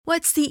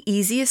What's the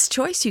easiest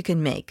choice you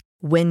can make?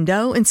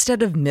 Window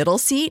instead of middle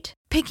seat?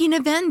 Picking a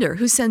vendor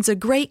who sends a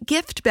great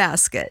gift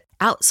basket?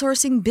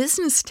 Outsourcing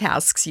business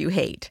tasks you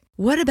hate?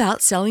 What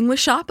about selling with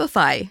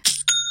Shopify?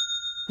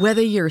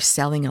 Whether you're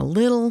selling a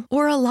little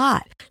or a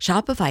lot,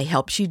 Shopify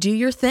helps you do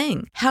your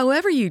thing,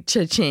 however you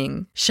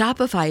cha-ching.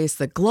 Shopify is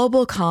the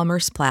global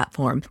commerce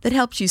platform that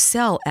helps you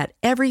sell at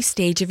every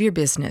stage of your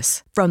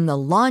business. From the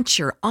launch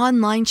your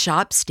online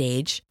shop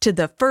stage to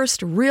the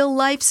first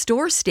real-life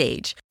store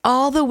stage,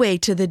 all the way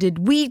to the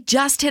did we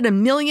just hit a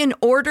million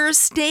orders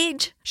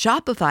stage.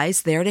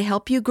 Shopify's there to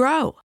help you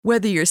grow.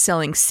 Whether you're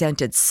selling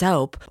scented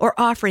soap or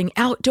offering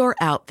outdoor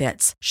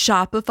outfits,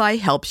 Shopify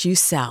helps you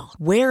sell.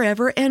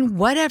 Wherever and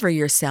whatever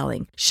you're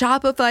selling,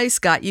 Shopify's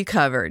got you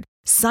covered.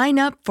 Sign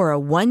up for a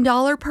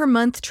 $1 per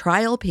month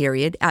trial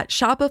period at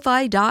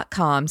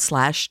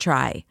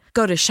shopify.com/try.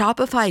 Go to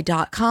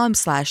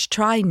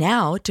shopify.com/try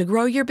now to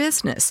grow your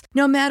business,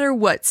 no matter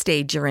what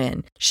stage you're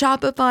in.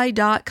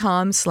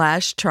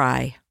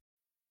 Shopify.com/try.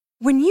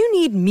 When you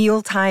need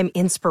mealtime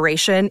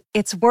inspiration,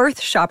 it's worth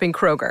shopping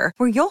Kroger,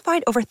 where you'll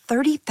find over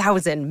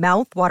 30,000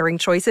 mouth-watering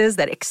choices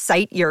that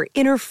excite your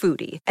inner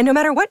foodie. And no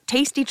matter what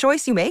tasty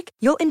choice you make,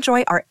 you'll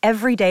enjoy our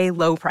everyday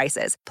low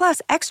prices,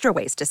 plus extra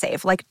ways to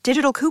save, like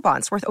digital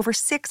coupons worth over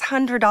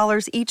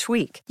 $600 each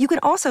week. You can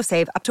also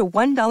save up to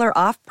 $1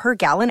 off per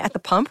gallon at the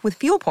pump with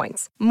fuel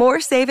points.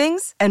 More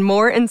savings and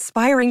more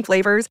inspiring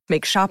flavors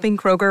make shopping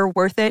Kroger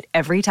worth it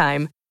every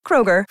time.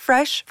 Kroger,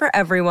 fresh for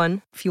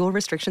everyone. Fuel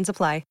restrictions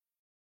apply.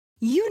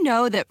 You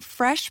know that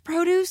fresh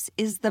produce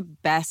is the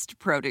best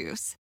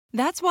produce.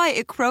 That's why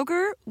at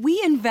Kroger,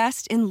 we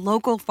invest in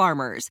local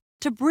farmers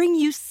to bring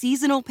you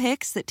seasonal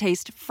picks that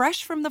taste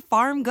fresh from the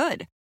farm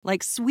good,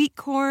 like sweet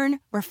corn,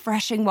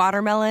 refreshing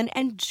watermelon,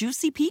 and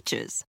juicy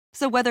peaches.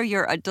 So whether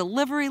you're a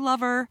delivery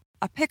lover,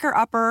 a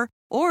picker-upper,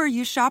 or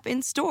you shop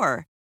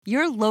in-store,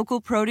 your local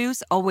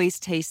produce always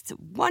tastes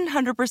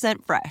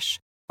 100% fresh,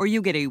 or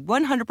you get a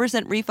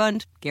 100%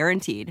 refund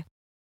guaranteed.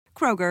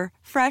 Kroger,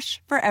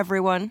 fresh for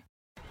everyone.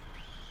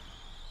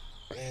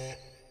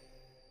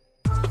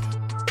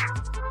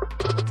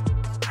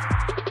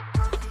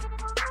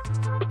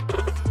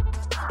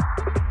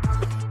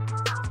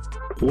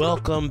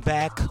 Welcome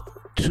back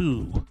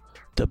to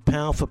the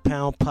Pound for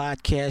Pound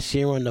podcast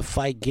here on the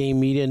Fight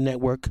Game Media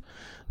Network.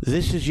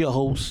 This is your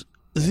host,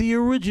 the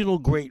original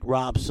great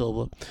Rob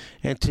Silva,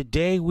 and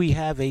today we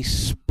have a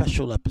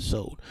special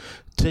episode.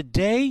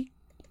 Today,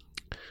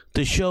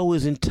 the show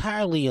is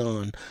entirely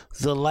on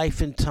the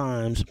life and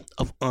times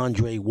of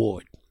Andre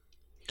Ward.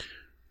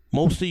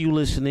 Most of you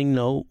listening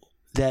know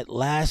that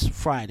last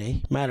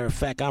Friday, matter of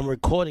fact, I'm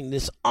recording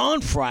this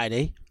on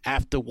Friday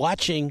after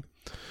watching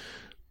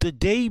the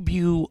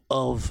debut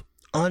of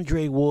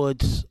Andre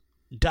Ward's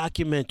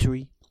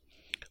documentary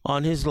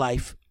on his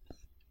life,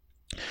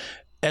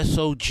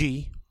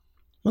 S.O.G.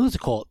 What is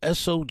it called?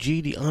 S.O.G,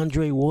 the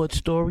Andre Ward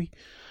story.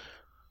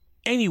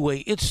 Anyway,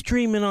 it's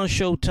streaming on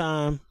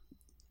Showtime,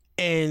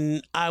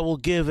 and I will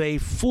give a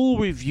full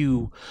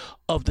review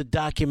of the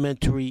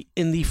documentary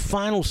in the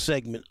final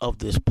segment of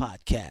this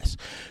podcast.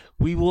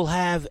 We will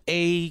have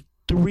a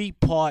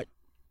three-part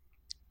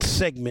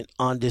segment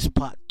on this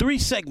three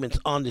segments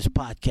on this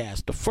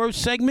podcast. The first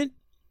segment,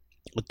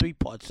 a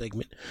three-part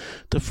segment.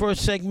 The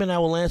first segment, I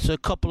will answer a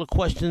couple of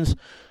questions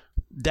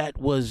that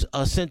was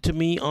sent to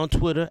me on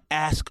Twitter.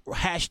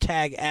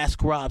 Hashtag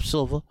Ask Rob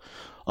Silva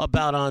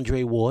about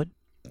Andre Ward.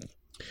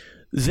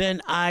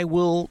 Then I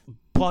will,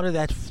 part of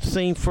that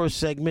same first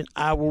segment,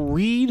 I will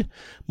read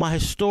my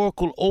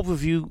historical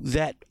overview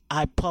that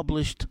I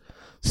published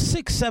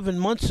 6-7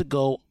 months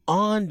ago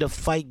on the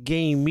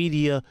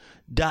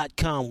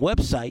FightGameMedia.com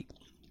website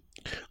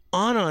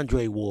on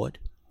Andre Ward.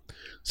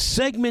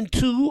 Segment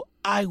 2,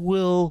 I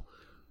will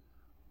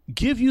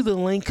give you the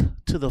link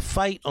to the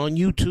fight on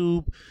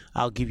YouTube.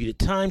 I'll give you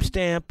the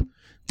timestamp.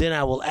 Then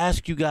I will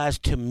ask you guys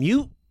to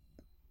mute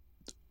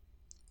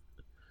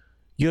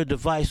your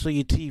device or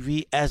your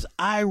TV as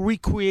I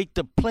recreate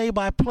the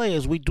play-by-play,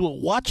 as we do a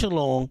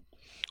watch-along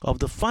of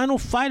the final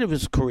fight of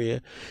his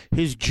career,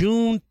 his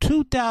June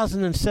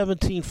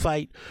 2017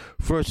 fight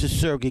versus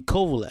Sergey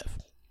Kovalev.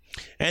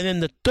 And in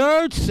the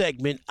third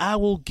segment, I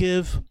will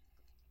give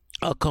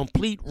a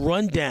complete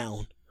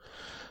rundown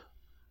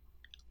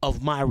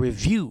of my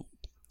review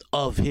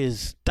of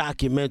his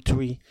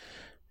documentary.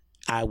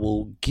 I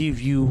will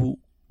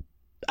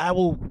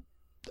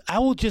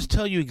just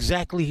tell you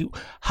exactly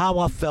how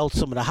I felt,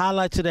 some of the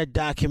highlights of that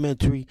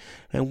documentary,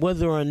 and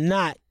whether or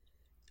not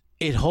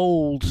it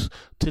holds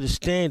to the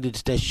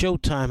standards that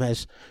Showtime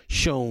has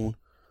shown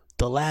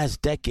the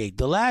last decade.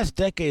 The last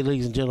decade,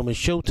 ladies and gentlemen,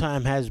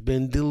 Showtime has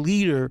been the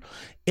leader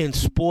in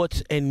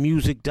sports and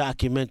music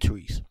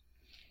documentaries.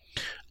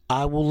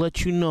 I will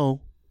let you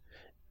know,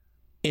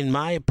 in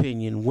my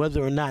opinion,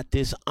 whether or not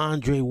this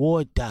Andre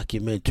Ward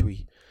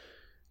documentary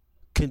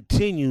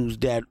continues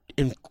that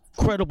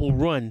incredible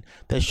run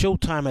that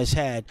Showtime has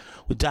had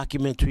with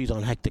documentaries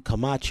on Hector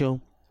Camacho,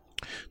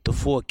 the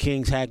Four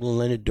Kings, Hagler,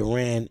 Leonard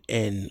Duran,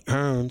 and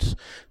Hearns,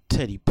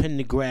 Teddy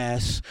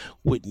Pendergrass,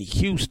 Whitney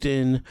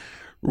Houston,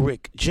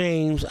 Rick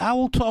James. I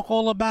will talk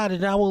all about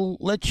it. I will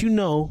let you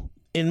know,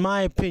 in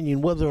my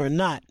opinion, whether or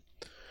not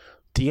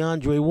the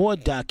Andre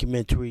Ward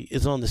documentary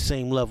is on the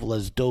same level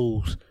as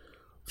those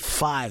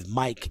 5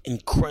 Mike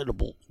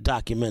incredible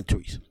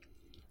documentaries.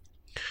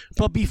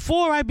 But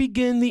before I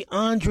begin the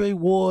Andre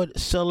Ward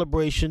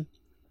celebration,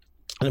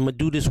 and I'm going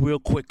to do this real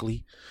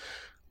quickly,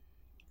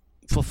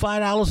 for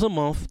 $5 a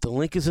month, the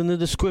link is in the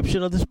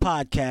description of this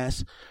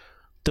podcast,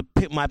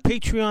 my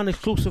Patreon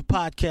exclusive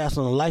podcast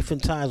on the life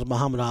and times of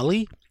Muhammad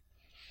Ali.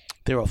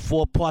 There are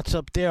 4 parts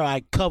up there.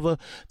 I cover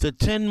the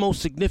 10 most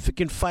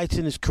significant fights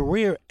in his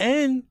career,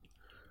 and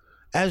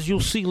as you'll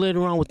see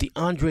later on with the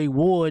Andre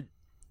Ward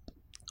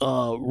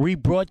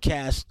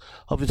rebroadcast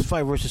of his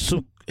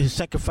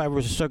second fight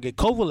versus S.O.G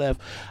Kovalev,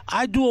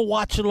 I do a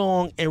watch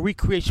along and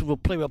recreation of a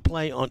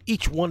play-by-play on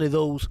each one of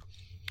those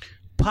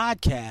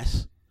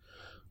podcasts,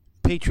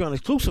 Patreon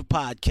exclusive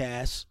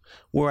podcasts,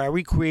 where I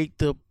recreate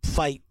the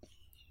fight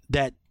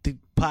that the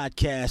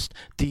podcast,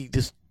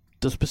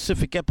 the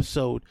specific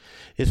episode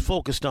is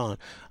focused on.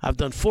 I've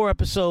done 4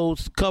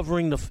 episodes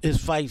covering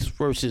his fights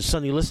versus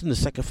Sonny Liston, the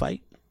second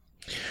fight,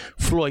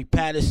 Floyd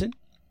Patterson,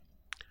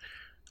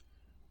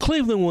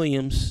 Cleveland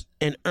Williams,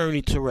 and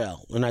Ernie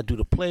Terrell. And I do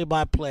the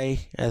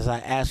play-by-play as I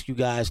ask you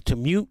guys to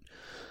mute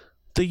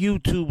the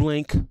YouTube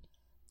link,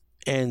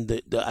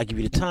 and I give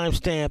you the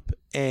timestamp,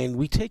 and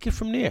we take it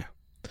from there.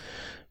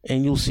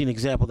 And you'll see an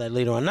example of that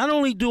later on. Not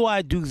only do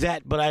I do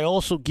that, but I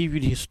also give you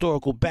the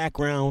historical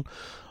background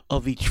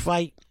of each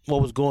fight,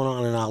 what was going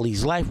on in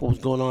Ali's life, what was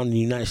going on in the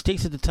United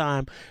States at the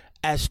time,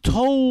 as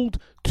told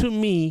to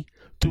me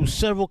through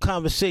several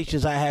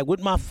conversations I had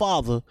with my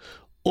father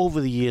over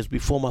the years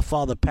before my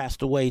father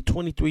passed away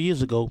 23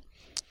 years ago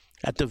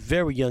at the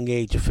very young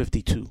age of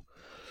 52.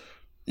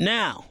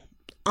 Now,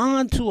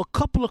 on to a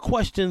couple of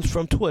questions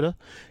from Twitter.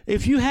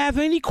 If you have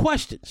any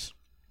questions,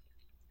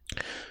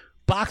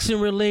 boxing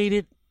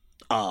related,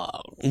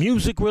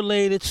 music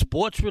related,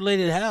 sports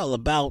related, hell,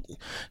 about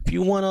if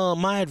you want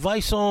my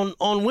advice on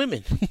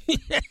women,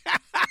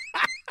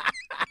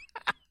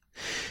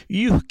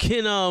 you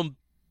can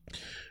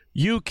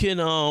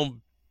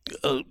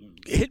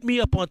hit me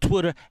up on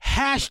Twitter,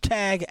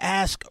 hashtag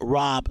Ask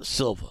Rob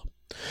Silva.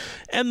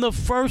 And the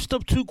first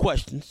of 2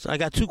 questions, I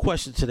got 2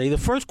 questions today. The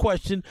first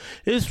question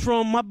is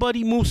from my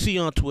buddy Moosey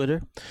on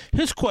Twitter.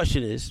 His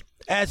question is,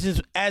 as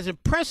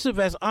impressive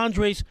as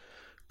Andre's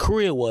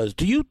career was,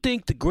 do you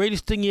think the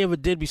greatest thing he ever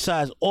did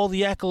besides all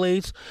the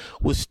accolades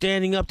was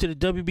standing up to the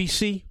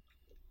WBC?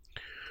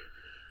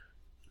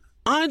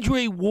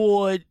 Andre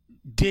Ward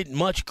did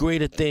much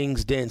greater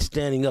things than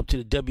standing up to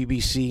the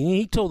WBC.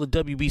 He told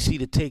the WBC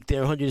to take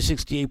their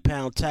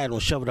 168-pound title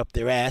and shove it up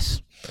their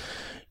ass.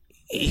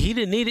 He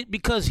didn't need it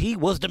because he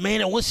was the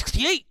man at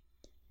 168.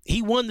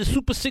 He won the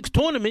Super 6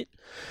 tournament,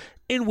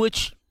 in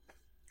which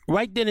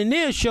right then and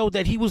there showed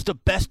that he was the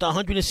best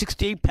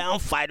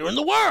 168-pound fighter in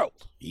the world.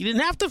 He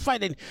didn't have to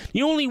fight it.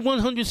 The only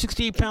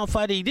 168-pound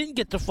fighter he didn't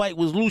get to fight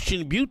was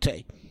Lucian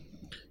Butte.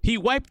 He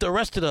wiped the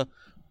rest of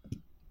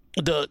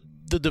the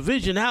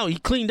division out. He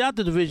cleaned out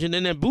the division,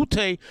 and then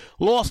Butte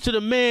lost to the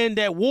man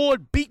that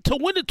Ward beat to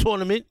win the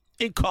tournament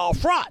in Carl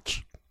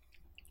Froch.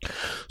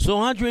 So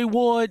Andre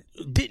Ward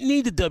didn't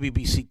need the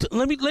WBC.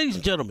 Ladies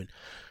and gentlemen,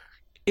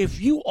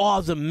 if you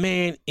are the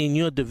man in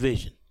your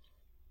division,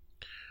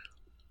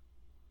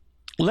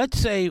 let's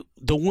say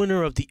the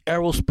winner of the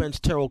Errol Spence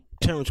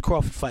Terrence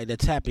Crawford fight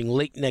that's happening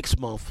late next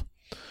month.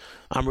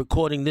 I'm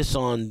recording this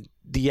on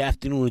the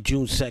afternoon of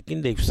June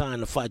 2nd. They've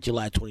signed the fight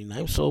July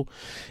 29th. So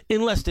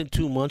in less than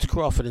 2 months,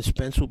 Crawford and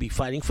Spence will be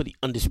fighting for the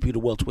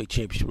undisputed welterweight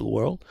championship of the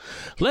world.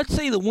 Let's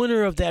say the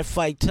winner of that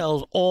fight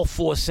tells all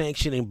 4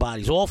 sanctioning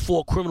bodies, all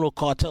 4 criminal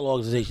cartel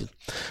organizations,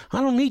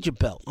 I don't need your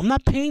belt. I'm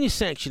not paying your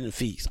sanctioning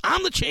fees.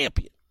 I'm the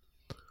champion.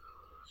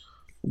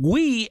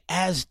 We,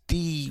 as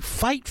the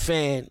fight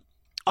fan,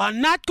 are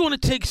not going to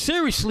take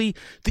seriously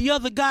the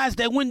other guys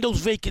that win those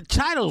vacant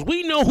titles.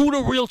 We know who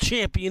the real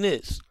champion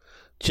is.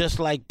 Just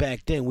like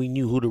back then, we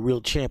knew who the real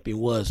champion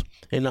was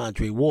in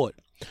Andre Ward.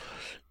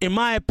 In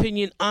my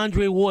opinion,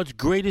 Andre Ward's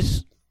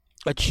greatest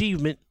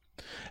achievement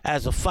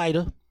as a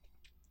fighter,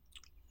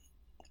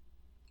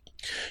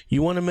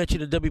 you want to mention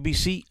the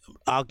WBC?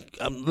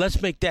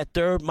 Let's make that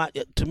third.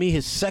 To me,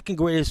 his second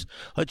greatest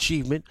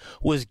achievement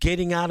was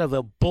getting out of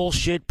a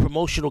bullshit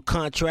promotional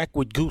contract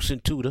with Goose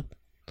and Tudor.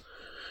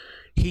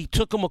 He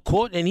took him a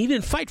court, and he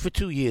didn't fight for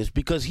 2 years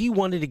because he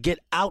wanted to get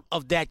out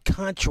of that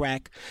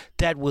contract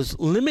that was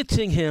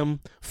limiting him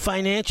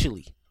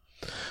financially.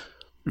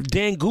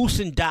 Dan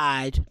Goosen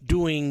died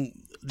doing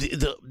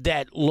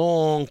that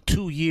long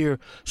 2-year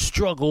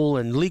struggle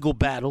and legal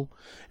battle.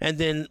 And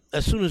then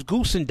as soon as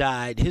Goosen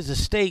died, his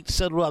estate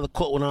settled out of the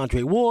court with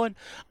Andre Ward.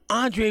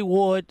 Andre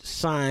Ward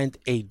signed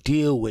a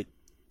deal with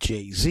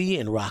Jay-Z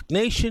and Rock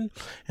Nation,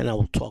 and I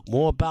will talk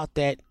more about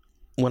that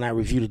when I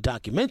review the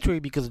documentary,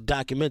 because the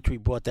documentary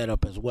brought that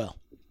up as well.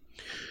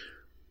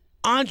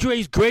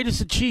 Andre's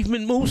greatest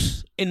achievement,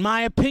 Moose, in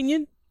my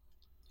opinion,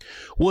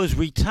 was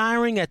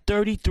retiring at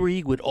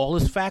 33 with all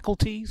his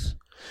faculties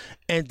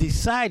and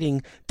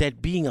deciding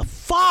that being a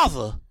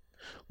father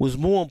was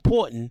more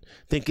important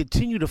than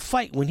continue to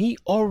fight when he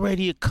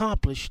already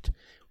accomplished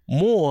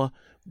more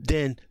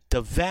than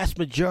the vast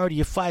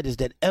majority of fighters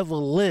that ever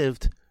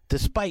lived,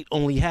 despite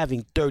only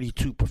having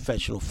 32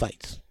 professional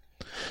fights?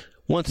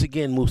 Once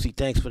again, Moosey,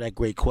 thanks for that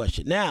great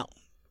question. Now,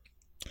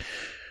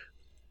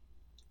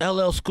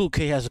 LL School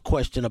K has a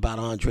question about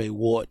Andre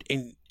Ward,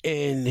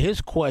 and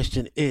his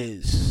question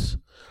is,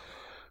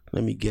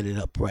 let me get it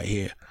up right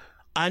here.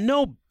 I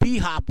know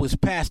B-Hop was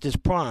past his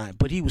prime,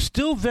 but he was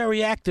still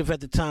very active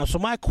at the time. So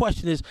my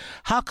question is,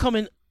 how come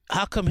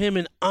him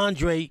and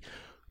Andre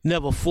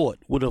never fought?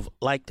 Would have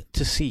liked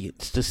to see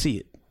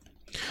it.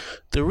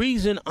 The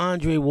reason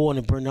Andre Ward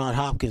and Bernard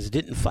Hopkins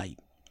didn't fight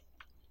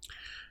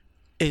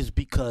is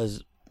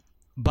because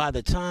by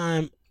the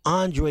time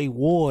Andre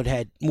Ward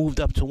had moved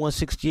up to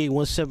 168,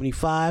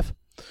 175,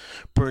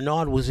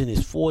 Bernard was in his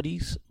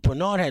 40s.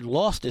 Bernard had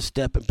lost his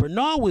step, and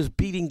Bernard was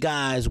beating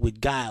guys with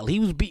guile. He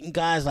was beating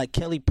guys like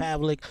Kelly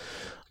Pavlik,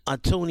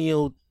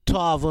 Antonio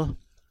Tarver,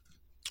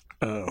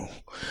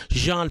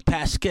 Jean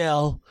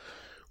Pascal,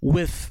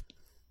 with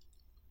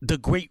the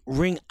great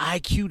ring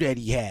IQ that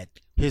he had.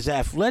 His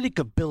athletic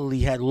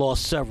ability had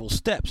lost several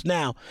steps.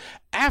 Now,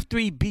 after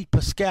he beat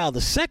Pascal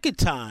the second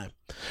time,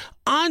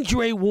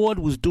 Andre Ward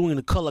was doing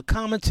the color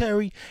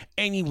commentary,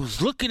 and he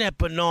was looking at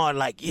Bernard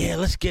like, yeah,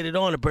 let's get it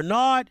on. And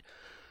Bernard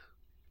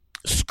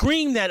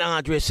screamed at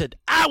Andre and said,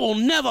 I will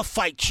never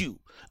fight you.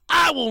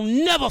 I will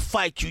never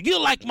fight you. You're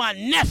like my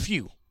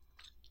nephew.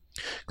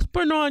 Because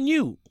Bernard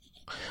knew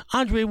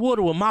Andre Ward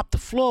would mop the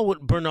floor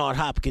with Bernard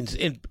Hopkins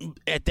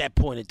at that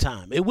point in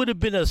time. It would have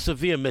been a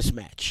severe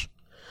mismatch.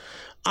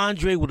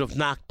 Andre would have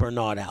knocked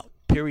Bernard out,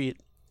 period.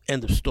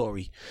 End of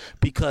story.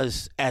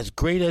 Because as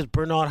great as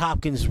Bernard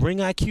Hopkins' ring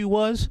IQ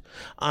was,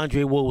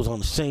 Andre Ward was on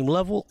the same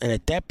level, and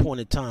at that point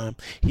in time,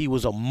 he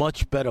was a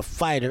much better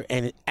fighter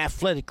and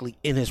athletically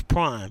in his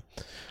prime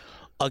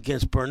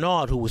against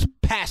Bernard, who was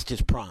past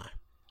his prime.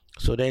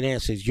 So that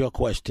answers your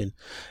question,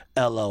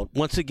 LL.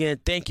 Once again,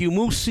 thank you,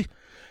 Moosey,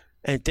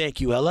 and thank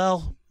you,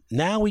 LL.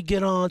 Now we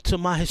get on to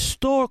my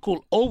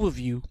historical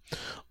overview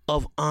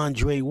of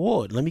Andre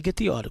Ward. Let me get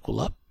the article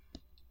up.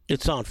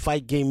 It's on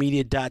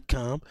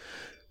FightGameMedia.com.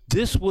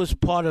 This was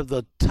part of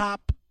the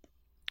top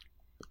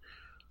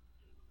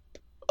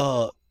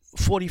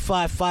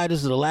 45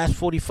 fighters of the last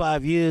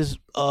 45 years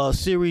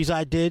series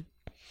I did.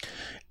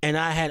 And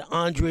I had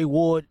Andre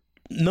Ward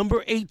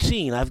number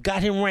 18. I've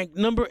got him ranked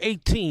number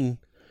 18,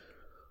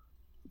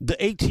 the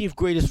 18th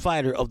greatest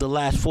fighter of the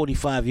last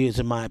 45 years,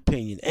 in my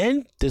opinion.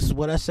 And this is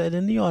what I said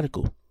in the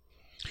article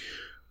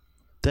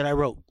that I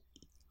wrote.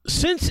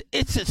 Since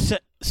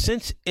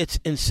its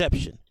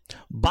inception,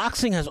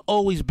 boxing has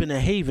always been a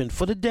haven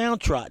for the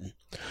downtrodden.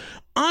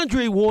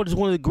 Andre Ward is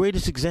one of the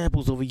greatest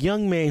examples of a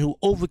young man who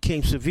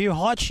overcame severe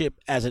hardship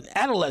as an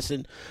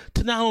adolescent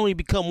to not only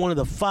become one of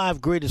the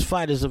 5 greatest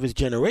fighters of his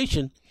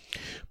generation,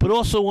 but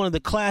also one of the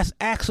class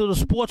acts of the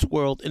sports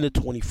world in the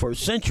 21st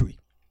century.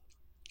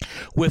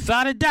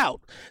 Without a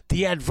doubt,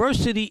 the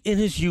adversity in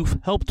his youth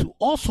helped to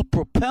also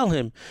propel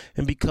him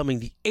in becoming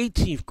the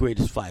 18th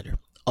greatest fighter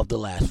of the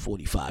last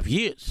 45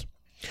 years.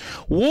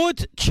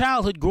 Ward's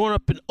childhood growing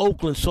up in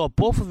Oakland saw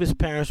both of his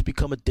parents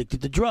become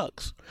addicted to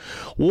drugs.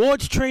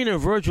 Ward's trainer,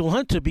 Virgil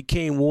Hunter,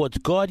 became Ward's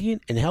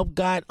guardian and helped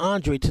guide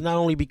Andre to not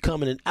only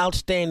becoming an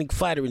outstanding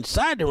fighter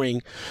inside the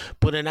ring,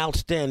 but an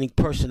outstanding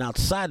person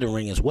outside the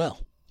ring as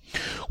well.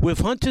 With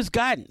Hunter's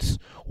guidance,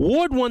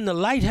 Ward won the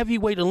light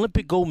heavyweight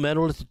Olympic gold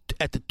medal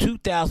at the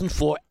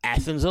 2004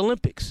 Athens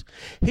Olympics.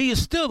 He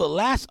is still the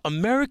last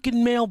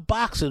American male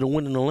boxer to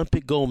win an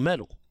Olympic gold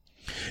medal.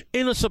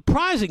 In a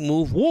surprising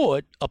move,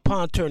 Ward,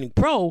 upon turning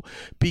pro,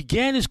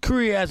 began his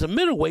career as a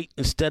middleweight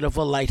instead of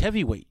a light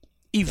heavyweight.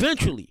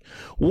 Eventually,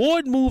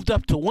 Ward moved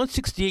up to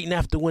 168, and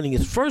after winning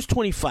his first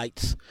 20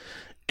 fights,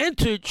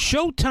 entered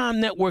Showtime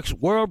Network's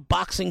World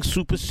Boxing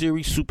Super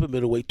Series Super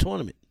Middleweight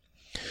Tournament.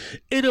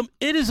 It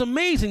is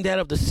amazing that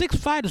of the 6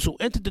 fighters who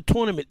entered the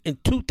tournament in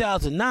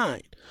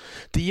 2009,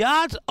 the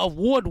odds of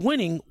Ward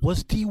winning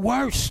was the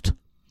worst.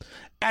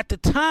 At the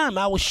time,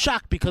 I was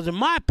shocked because, in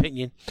my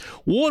opinion,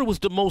 Ward was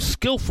the most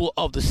skillful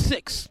of the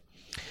 6.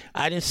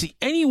 I didn't see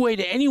any way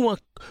that anyone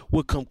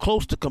would come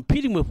close to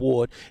competing with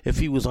Ward if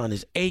he was on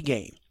his A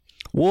game.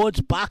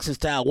 Ward's boxing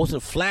style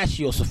wasn't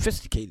flashy or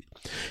sophisticated.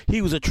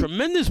 He was a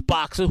tremendous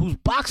boxer whose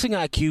boxing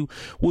IQ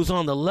was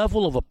on the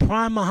level of a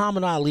prime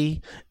Muhammad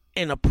Ali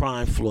and a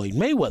prime Floyd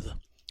Mayweather.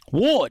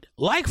 Ward,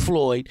 like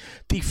Floyd,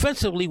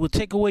 defensively would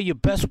take away your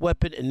best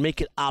weapon and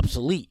make it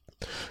obsolete.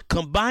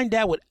 Combine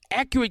that with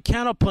accurate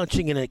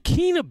counterpunching and a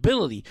keen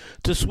ability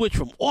to switch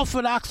from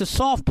orthodox to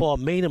southpaw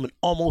made him an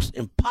almost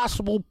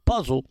impossible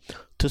puzzle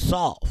to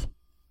solve.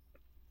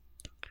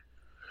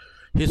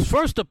 His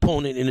first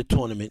opponent in the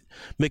tournament,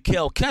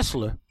 Mikhail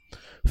Kessler,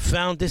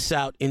 found this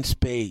out in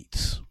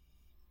spades.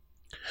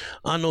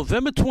 On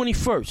November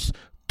 21st,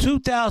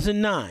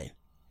 2009,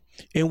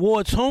 in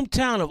Ward's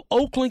hometown of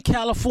Oakland,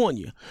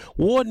 California,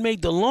 Ward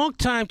made the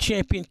longtime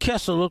champion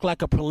Kessler look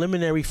like a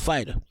preliminary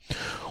fighter.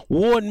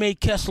 Ward made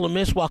Kessler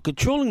miss while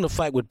controlling the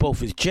fight with both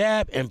his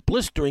jab and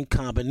blistering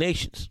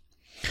combinations.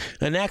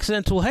 An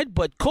accidental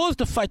headbutt caused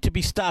the fight to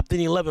be stopped in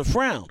the 11th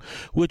round,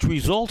 which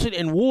resulted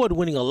in Ward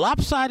winning a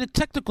lopsided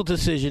technical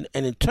decision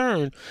and in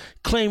turn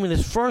claiming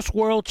his first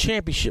world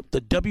championship,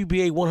 the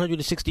WBA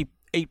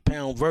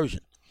 168-pound version.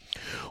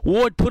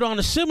 Ward put on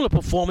a similar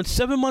performance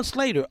 7 months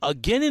later,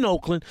 again in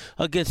Oakland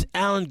against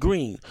Alan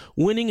Green,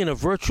 winning in a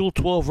virtual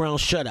 12-round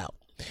shutout.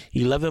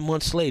 11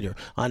 months later,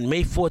 on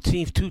May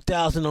 14,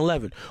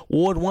 2011,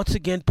 Ward once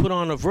again put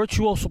on a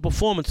virtuoso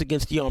performance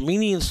against the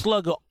Armenian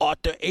slugger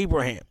Arthur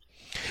Abraham.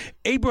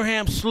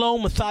 Abraham's slow,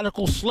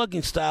 methodical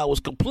slugging style was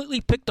completely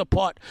picked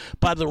apart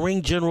by the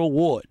ring general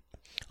Ward.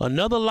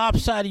 Another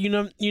lopsided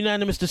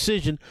unanimous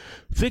decision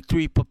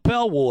victory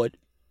propelled Ward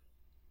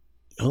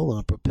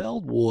to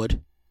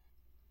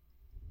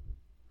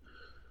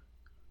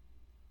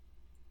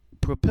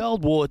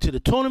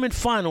the tournament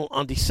final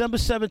on December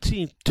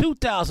 17,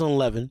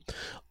 2011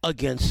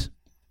 against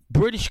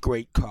British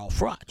great Carl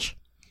Froch.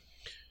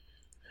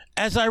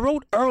 As I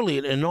wrote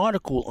earlier in an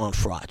article on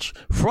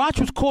Froch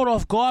was caught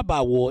off guard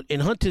by Ward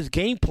in Hunter's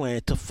game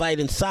plan to fight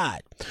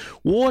inside.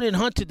 Ward and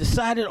Hunter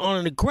decided on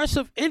an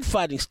aggressive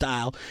infighting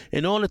style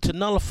in order to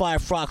nullify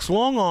Froch's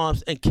long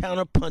arms and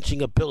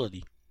counter-punching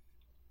ability.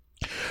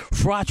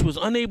 Froch was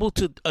unable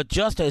to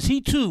adjust as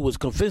he too was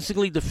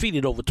convincingly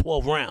defeated over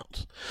 12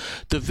 rounds.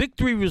 The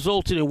victory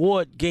resulted in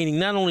Ward gaining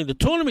not only the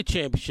tournament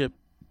championship,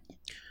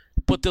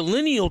 but the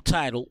lineal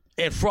title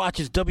and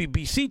Froch's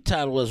WBC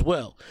title as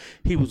well.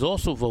 He was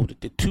also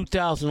voted the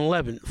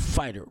 2011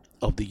 Fighter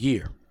of the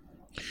Year.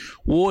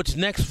 Ward's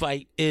next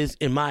fight is,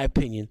 in my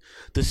opinion,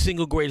 the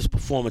single greatest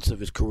performance of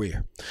his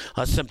career.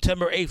 On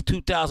September 8,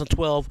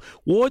 2012,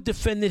 Ward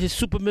defended his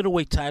super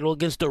middleweight title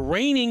against the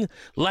reigning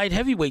light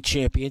heavyweight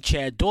champion,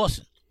 Chad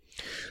Dawson.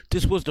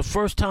 This was the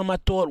first time I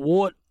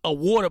thought a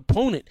Ward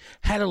opponent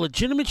had a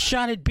legitimate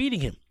shot at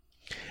beating him.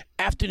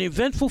 After an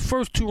eventful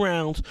first 2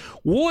 rounds,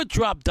 Ward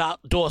dropped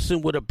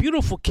Dawson with a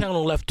beautiful counter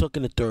left hook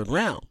in the 3rd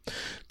round.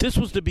 This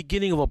was the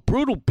beginning of a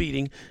brutal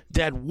beating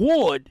that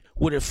Ward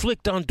would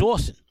inflict on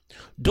Dawson.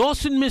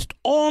 Dawson missed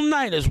all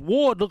night as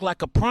Ward looked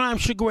like a prime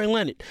Sugar Ray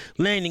Leonard,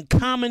 landing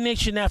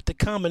combination after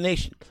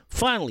combination.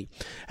 Finally,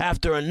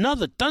 after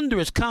another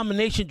thunderous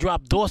combination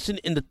dropped Dawson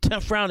in the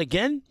 10th round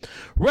again,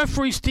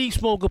 referee Steve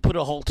Smoger put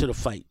a halt to the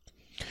fight.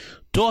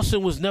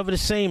 Dawson was never the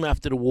same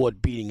after the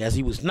Ward beating, as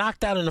he was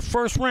knocked out in the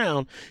 1st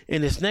round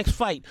in his next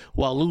fight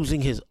while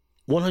losing his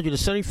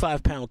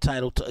 175-pound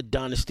title to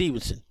Adonis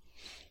Stevenson.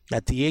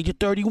 At the age of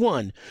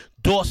 31,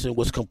 Dawson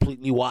was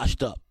completely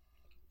washed up.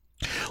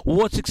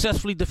 Ward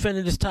successfully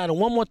defended his title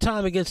one more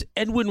time against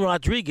Edwin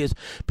Rodriguez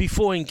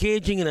before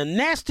engaging in a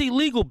nasty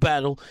legal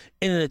battle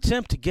in an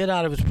attempt to get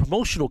out of his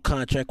promotional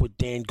contract with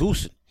Dan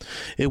Goossen.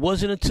 It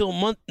wasn't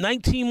until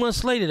 19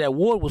 months later that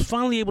Ward was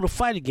finally able to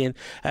fight again,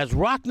 as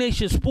Rock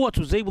Nation Sports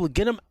was able to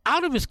get him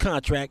out of his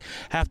contract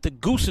after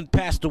Goossen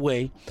passed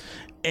away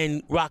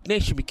and Rock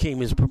Nation became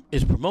his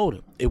promoter.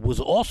 It was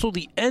also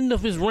the end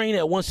of his reign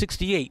at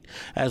 168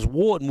 as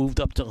Ward moved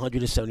up to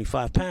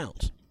 175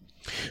 pounds.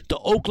 The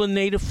Oakland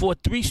native fought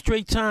 3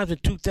 straight times in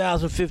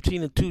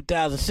 2015 and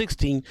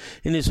 2016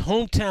 in his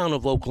hometown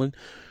of Oakland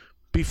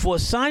before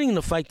signing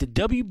the fight to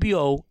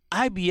WBO,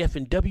 IBF,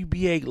 and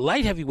WBA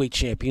light heavyweight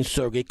champion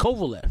Sergey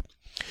Kovalev.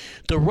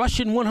 The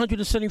Russian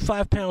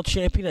 175-pound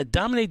champion had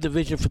dominated the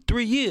division for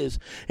 3 years,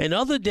 and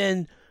other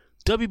than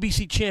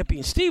WBC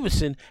champion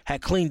Stevenson,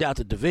 had cleaned out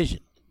the division.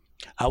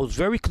 I was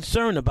very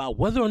concerned about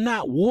whether or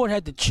not Ward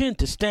had the chin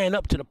to stand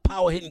up to the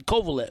power-hitting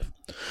Kovalev.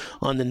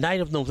 On the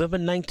night of November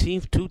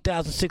 19,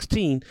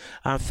 2016,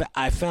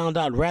 I found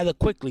out rather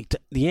quickly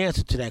the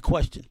answer to that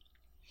question.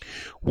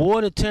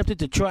 Ward attempted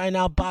to try and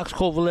outbox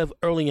Kovalev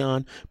early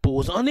on, but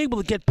was unable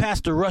to get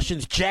past the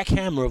Russian's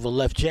jackhammer of a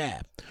left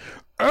jab.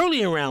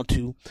 Early in round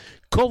 2,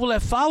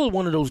 Kovalev followed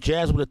one of those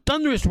jabs with a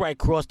thunderous right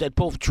cross that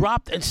both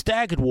dropped and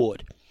staggered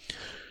Ward.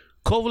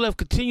 Kovalev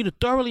continued to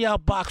thoroughly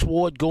outbox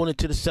Ward going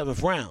into the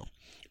 7th round.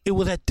 It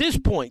was at this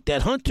point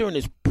that Hunter and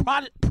his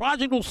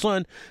prodigal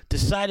son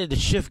decided to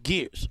shift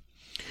gears.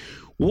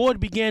 Ward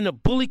began to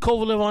bully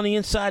Kovalev on the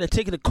inside and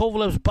taking to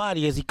Kovalev's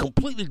body as he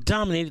completely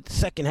dominated the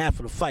second half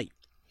of the fight.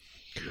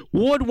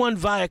 Ward won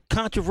via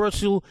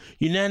controversial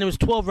unanimous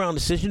 12-round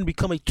decision to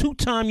become a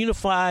 2-time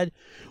unified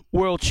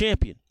world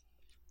champion.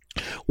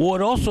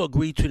 Ward also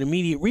agreed to an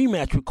immediate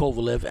rematch with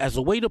Kovalev as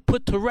a way to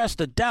put to rest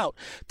the doubt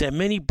that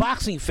many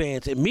boxing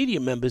fans and media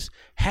members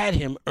had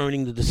him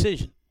earning the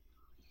decision.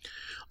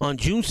 On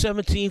June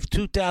 17,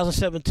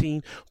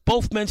 2017,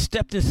 both men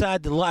stepped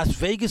inside the Las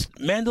Vegas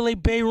Mandalay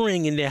Bay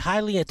ring in their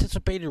highly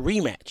anticipated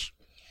rematch.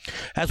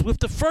 As with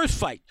the first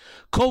fight,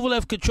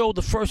 Kovalev controlled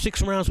the first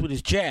 6 rounds with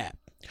his jab.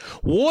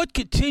 Ward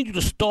continued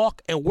to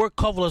stalk and work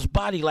Kovalev's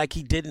body like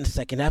he did in the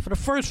second half of the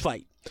first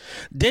fight.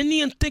 Then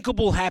the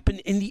unthinkable happened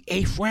in the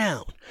 8th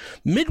round.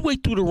 Midway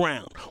through the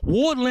round,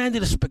 Ward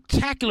landed a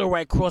spectacular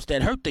right cross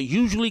that hurt the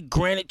usually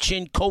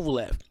granite-chinned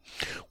Kovalev.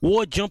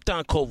 Ward jumped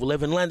on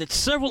Kovalev and landed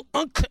several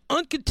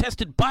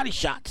uncontested body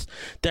shots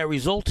that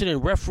resulted in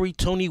referee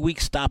Tony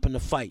Weeks stopping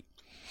the fight.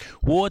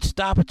 Ward's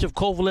stoppage of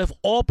Kovalev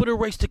all but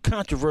erased the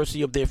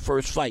controversy of their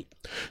first fight.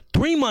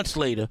 3 months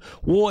later,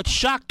 Ward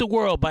shocked the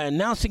world by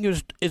announcing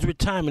his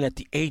retirement at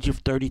the age of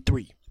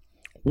 33.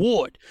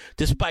 Ward,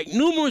 despite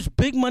numerous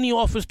big money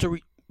offers to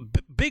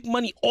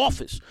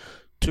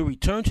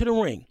return to the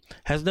ring,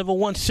 has never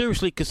once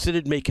seriously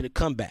considered making a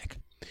comeback.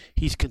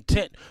 He's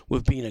content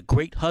with being a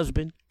great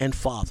husband and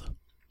father.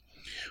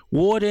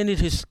 Ward ended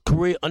his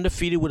career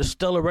undefeated with a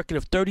stellar record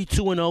of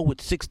 32-0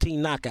 with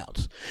 16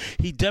 knockouts.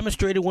 He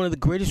demonstrated one of the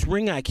greatest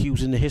ring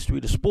IQs in the history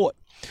of the sport.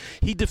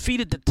 He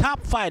defeated the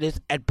top fighters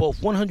at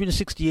both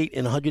 168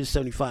 and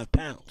 175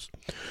 pounds.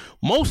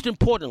 Most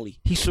importantly,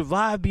 he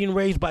survived being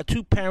raised by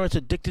two parents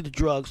addicted to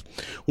drugs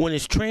when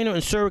his trainer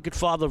and surrogate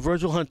father,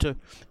 Virgil Hunter,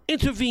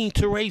 intervened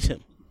to raise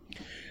him.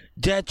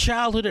 That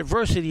childhood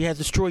adversity has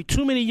destroyed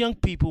too many young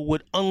people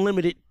with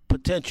unlimited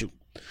potential.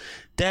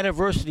 That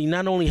adversity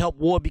not only helped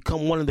Ward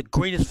become one of the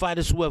greatest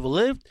fighters who ever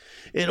lived,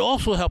 it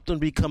also helped him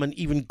become an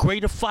even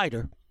greater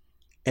fighter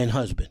and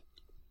husband.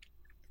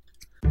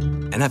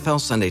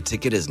 NFL Sunday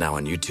Ticket is now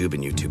on YouTube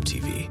and YouTube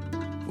TV,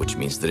 which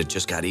means that it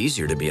just got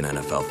easier to be an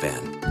NFL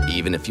fan,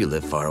 even if you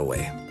live far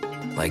away.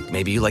 Like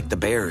maybe you like the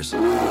Bears,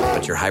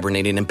 but you're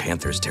hibernating in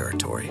Panthers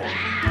territory.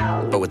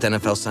 But with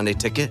NFL Sunday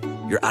Ticket,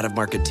 your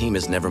out-of-market team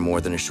is never more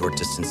than a short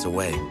distance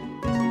away.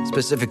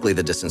 Specifically,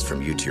 the distance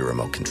from you to your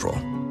remote control.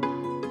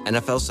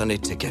 NFL Sunday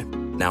Ticket,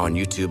 now on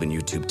YouTube and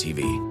YouTube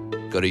TV.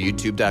 Go to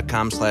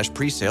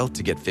youtube.com/presale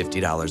to get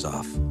 $50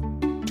 off.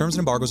 Terms and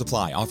embargoes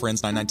apply. Offer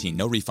ends 9/19.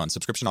 No refund.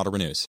 Subscription auto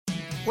renews.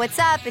 What's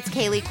up? It's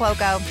Kaylee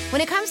Cuoco. When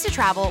it comes to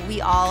travel,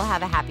 we all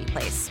have a happy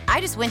place.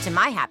 I just went to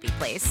my happy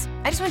place.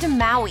 I just went to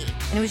Maui,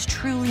 and it was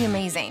truly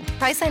amazing.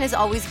 Priceline has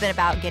always been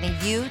about getting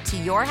you to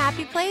your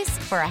happy place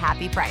for a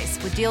happy price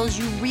with deals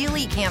you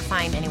really can't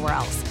find anywhere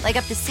else. Like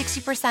up to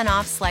 60%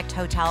 off select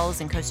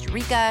hotels in Costa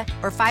Rica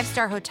or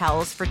 5-star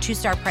hotels for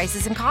 2-star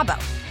prices in Cabo.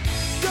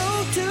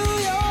 Go to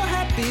your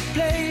happy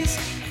place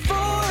for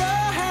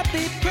a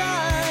happy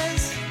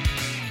price.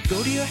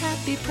 Go to your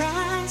happy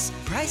price,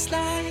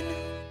 Priceline.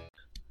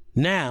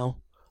 Now,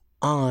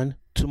 on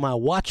to my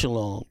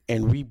watch-along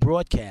and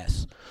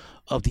rebroadcast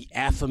of the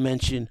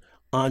aforementioned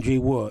Andre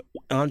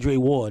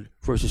Ward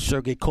versus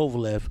Sergey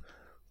Kovalev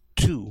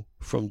 2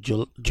 from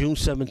June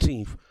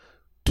 17th,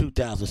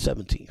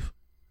 2017.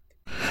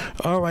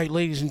 All right,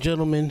 ladies and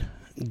gentlemen,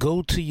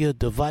 go to your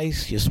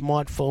device, your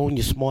smartphone,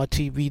 your smart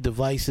TV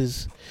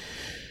devices.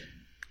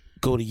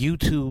 Go to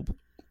YouTube.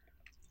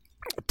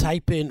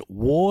 Type in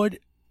Ward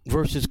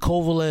versus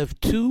Kovalev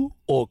 2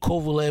 or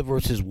Kovalev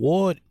versus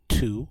Ward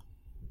 2.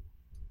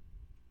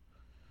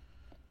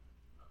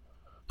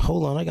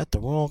 Hold on, I got the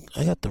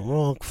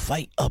wrong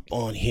fight up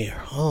on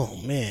here. Oh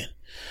man,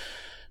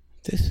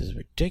 this is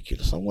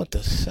ridiculous. I want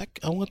the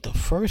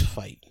first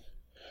fight.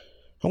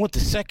 I want the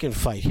second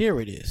fight. Here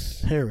it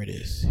is.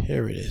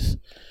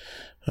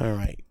 All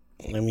right,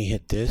 let me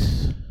hit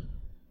this,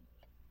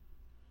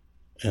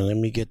 and let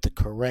me get the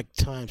correct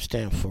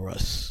timestamp for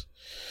us.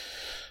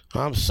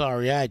 I'm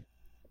sorry, I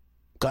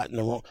gotten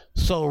the wrong.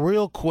 So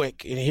real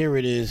quick, and here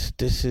it is.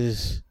 This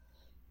is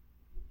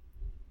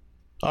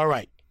all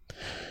right.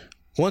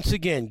 Once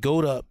again, go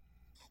to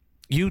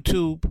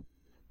YouTube,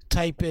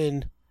 type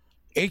in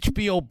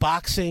HBO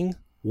Boxing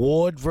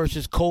Ward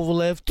versus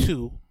Kovalev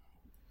 2.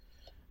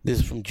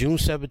 This is from June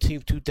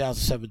 17th,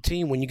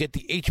 2017. When you get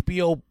the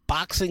HBO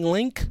Boxing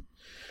link,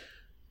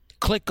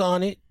 click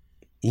on it,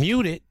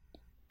 mute it,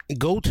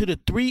 go to the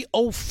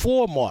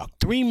 3:04 mark.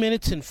 3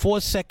 minutes and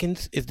 4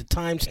 seconds is the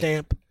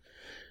timestamp.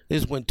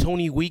 This is when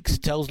Tony Weeks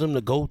tells them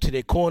to go to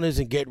their corners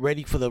and get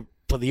ready for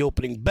the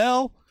opening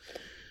bell.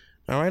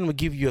 All right, I'm going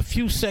to give you a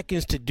few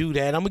seconds to do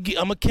that. I'm going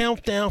to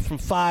count down from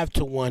 5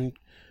 to 1.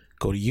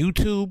 Go to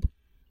YouTube.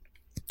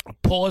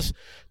 Pause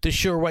the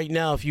show right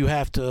now if you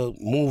have to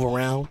move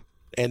around.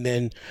 And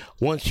then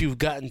once you've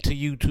gotten to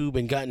YouTube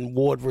and gotten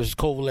Ward versus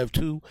Kovalev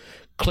 2,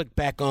 click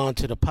back on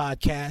to the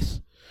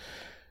podcast.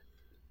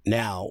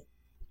 Now,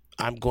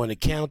 I'm going to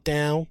count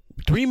down.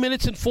 3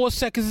 minutes and 4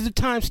 seconds is the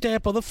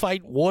timestamp of the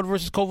fight. Ward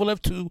versus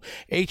Kovalev 2,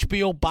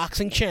 HBO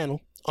Boxing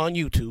channel on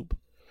YouTube.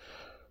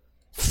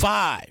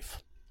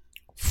 5,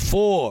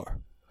 4,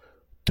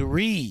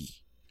 3,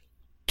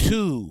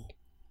 2,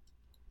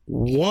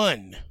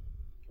 1.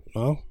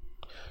 Well,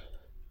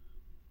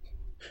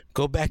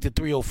 go back to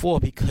 3:04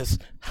 because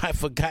I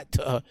forgot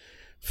to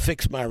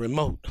fix my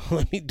remote.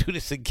 Let me do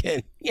this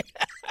again.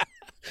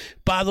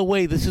 By the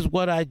way, this is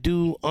what I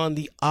do on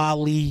the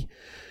Ali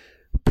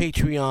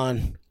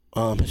Patreon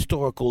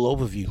historical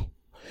overview.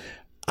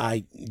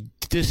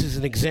 This is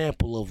an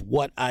example of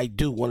what I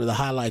do, one of the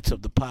highlights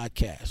of the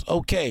podcast.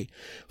 Okay,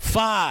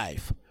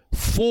 5,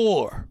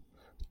 4,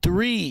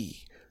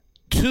 3,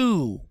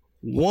 2,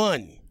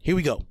 1. Here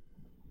we go.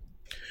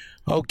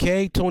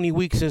 Okay, Tony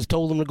Weeks has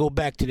told them to go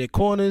back to their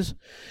corners.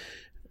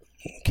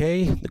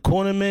 Okay, the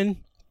cornermen,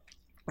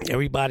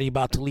 everybody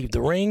about to leave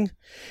the ring.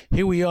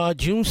 Here we are,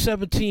 June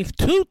 17th,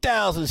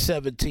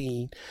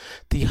 2017.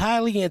 The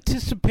highly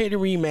anticipated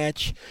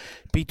rematch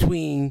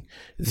between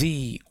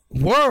the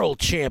world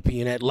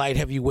champion at light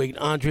heavyweight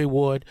Andre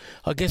Ward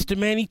against the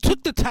man he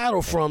took the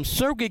title from,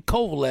 Sergey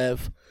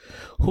Kovalev,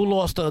 who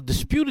lost a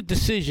disputed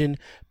decision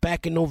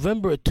back in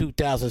November of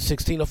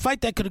 2016. A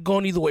fight that could have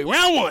gone either way.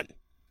 Round one.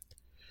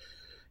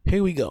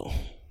 Here we go.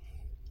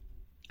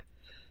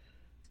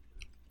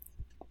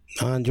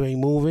 Andre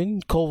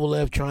moving.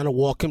 Kovalev trying to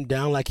walk him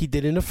down like he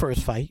did in the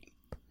first fight.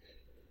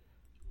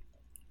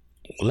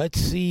 Let's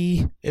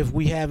see if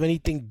we have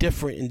anything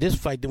different in this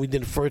fight than we did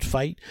in the first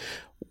fight.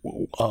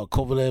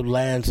 Kovalev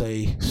lands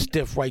a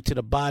stiff right to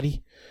the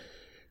body.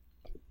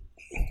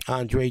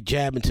 Andre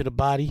jabbing to the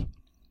body.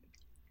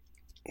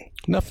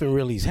 Nothing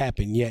really has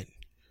happened yet,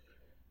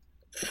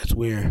 as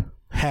we're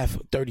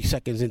 30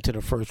 seconds into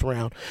the first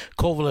round.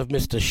 Kovalev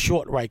missed a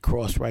short right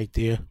cross right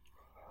there.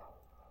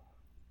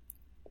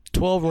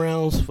 12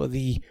 rounds for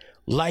the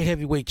light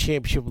heavyweight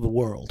championship of the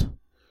world.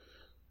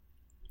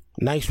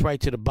 Nice right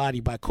to the body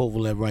by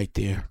Kovalev right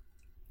there.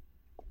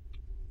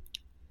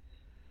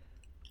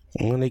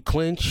 When they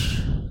clinch,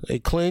 they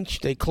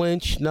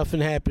clinch.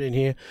 Nothing happening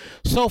here.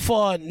 So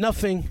far,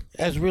 nothing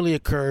has really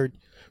occurred.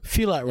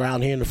 Feel like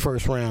round here in the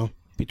first round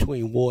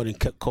between Ward and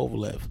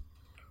Kovalev.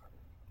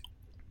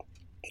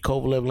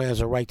 Kovalev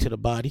lands a right to the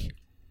body.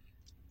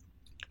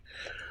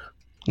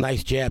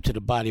 Nice jab to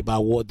the body by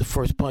Ward. The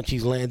first punch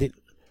he's landed.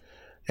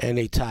 And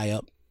they tie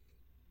up.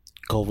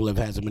 Kovalev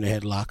has him in a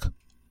headlock.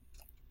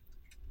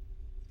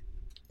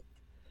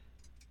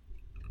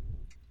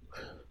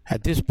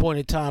 At this point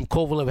in time,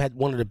 Kovalev had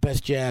one of the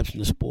best jabs in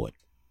the sport,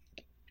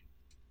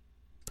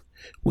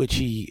 which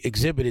he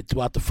exhibited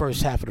throughout the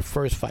first half of the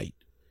first fight.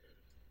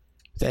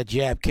 That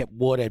jab kept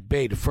Ward at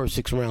bay the first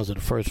 6 rounds of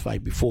the first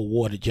fight before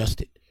Ward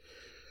adjusted.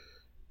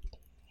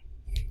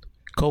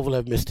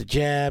 Kovalev missed a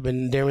jab,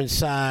 and they're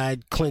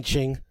inside,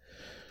 clinching.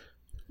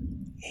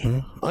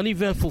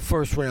 Uneventful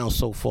first round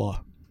so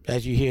far.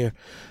 As you hear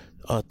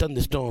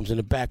thunderstorms in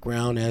the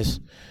background, as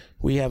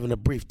we having a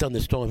brief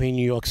thunderstorm here in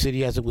New York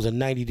City, as it was a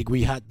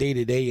 90-degree hot day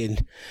today,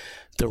 and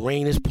the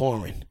rain is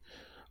pouring.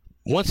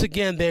 Once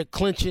again, they're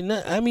clinching.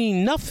 I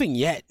mean, nothing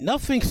yet.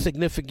 Nothing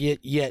significant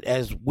yet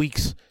as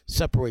weeks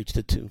separates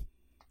the two.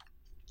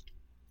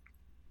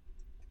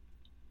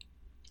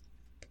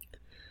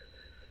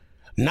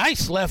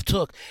 Nice left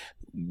hook.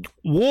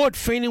 Ward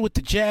feinted with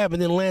the jab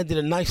and then landed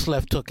a nice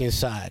left hook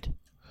inside.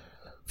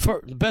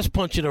 Best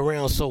punch of the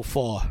round so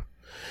far.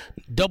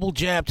 Double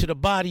jab to the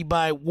body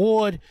by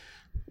Ward.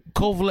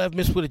 Kovalev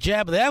missed with a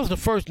jab. That was the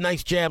first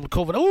nice jab of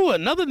Kovalev. Oh,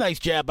 another nice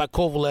jab by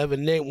Kovalev.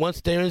 And then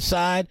once they're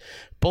inside,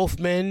 both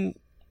men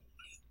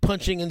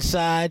punching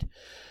inside.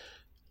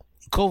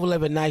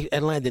 Kovalev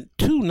had landed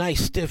 2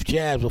 nice stiff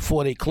jabs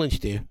before they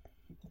clinched there.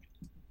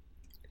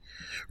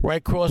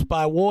 Right cross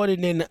by Ward,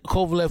 and then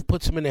Kovalev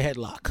puts him in a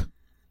headlock.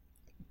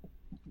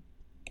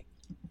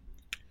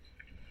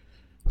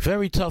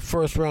 Very tough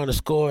first round to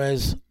score,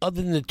 as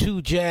other than the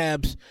 2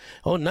 jabs,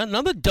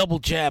 another double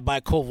jab by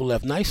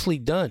Kovalev. Nicely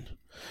done.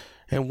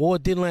 And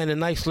Ward did land a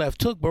nice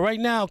left hook. But right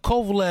now,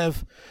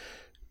 Kovalev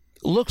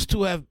looks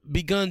to have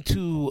begun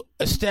to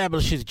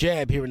establish his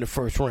jab here in the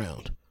first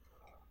round.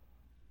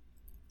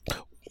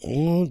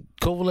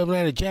 Kovalev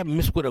landed a jab and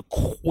missed with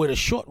a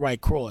short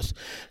right cross.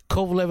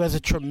 Kovalev has a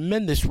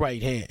tremendous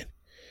right hand.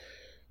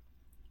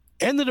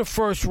 End of the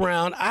first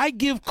round, I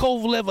give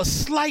Kovalev a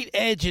slight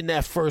edge in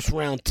that first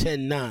round,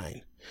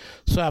 10-9.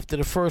 So after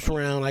the first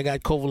round, I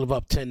got Kovalev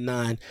up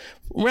 10-9.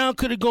 Round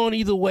could have gone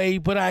either way,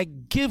 but I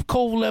give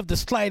Kovalev the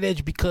slight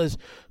edge because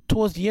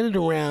towards the end of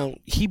the round,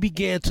 he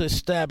began to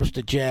establish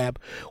the jab.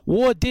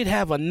 Ward did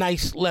have a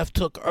nice left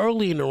hook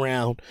early in the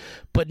round,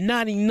 but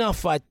not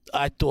enough, I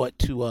thought,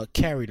 to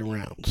carry the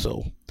round.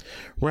 So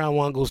round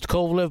 1 goes to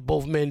Kovalev,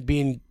 both men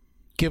being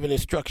given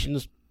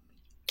instructions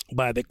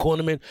by the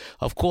cornerman.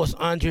 Of course,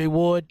 Andre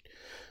Ward,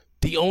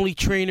 the only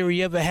trainer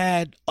he ever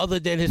had other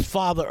than his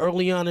father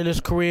early on in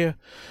his career,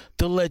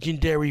 the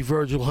legendary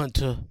Virgil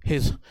Hunter,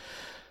 his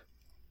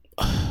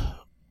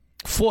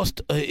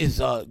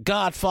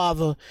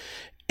godfather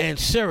and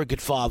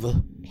surrogate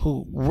father,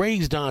 who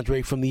raised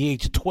Andre from the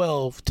age of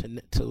 12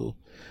 to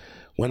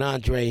when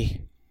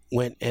Andre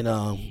went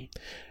and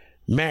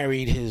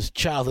married his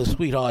childhood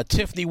sweetheart,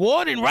 Tiffany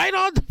Ward. And right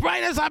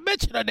as I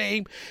mentioned her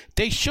name,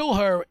 they show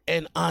her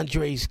and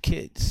Andre's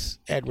kids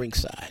at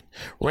ringside.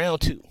 Round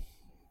 2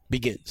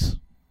 begins.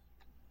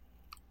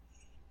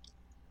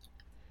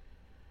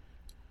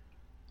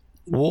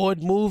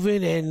 Ward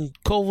moving and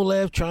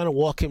Kovalev trying to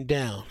walk him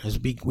down as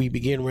we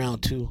begin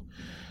round 2.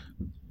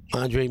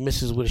 Andre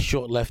misses with a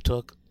short left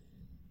hook.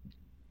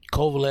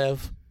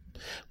 Kovalev.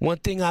 One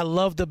thing I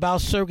loved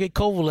about Sergey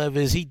Kovalev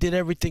is he did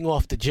everything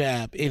off the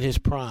jab in his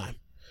prime.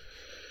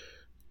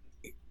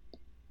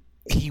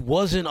 He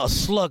wasn't a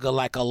slugger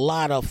like a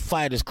lot of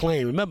fighters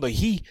claim. Remember,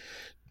 he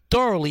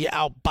thoroughly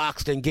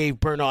outboxed and gave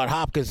Bernard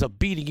Hopkins a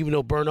beating, even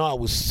though Bernard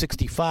was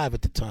 65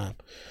 at the time.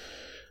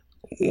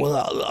 Well,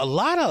 a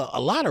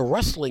lot of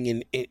wrestling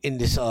in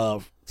this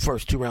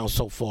first 2 rounds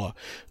so far.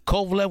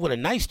 Kovalev with a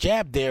nice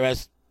jab there,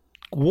 as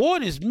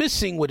Ward is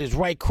missing with his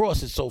right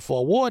crosses so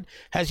far. Ward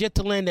has yet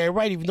to land that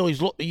right, even though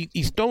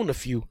he's thrown a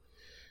few.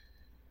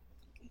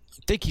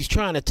 I think he's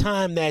trying to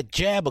time that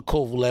jab of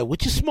Kovalev,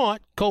 which is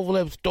smart.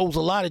 Kovalev throws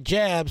a lot of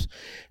jabs,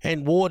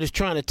 and Ward is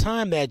trying to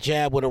time that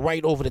jab with a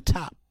right over the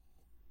top.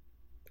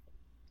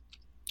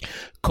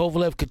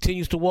 Kovalev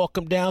continues to walk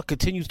him down,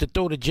 continues to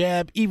throw the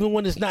jab, even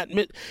when he's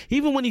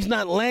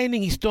not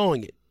landing, he's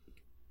throwing it.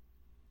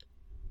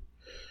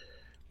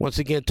 Once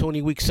again,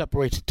 Tony Weeks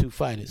separates the two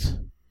fighters.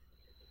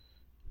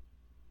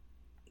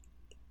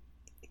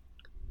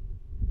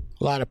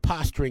 A lot of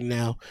posturing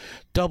now.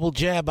 Double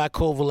jab by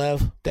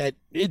Kovalev that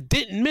it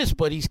didn't miss,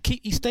 but he's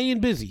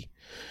staying busy.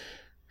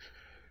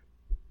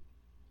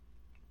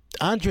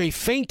 Andre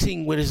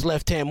feinting with his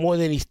left hand more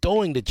than he's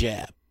throwing the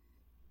jab.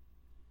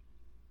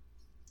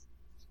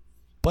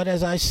 But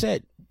as I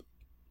said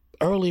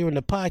earlier in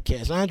the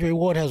podcast, Andre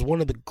Ward has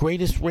one of the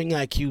greatest ring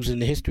IQs in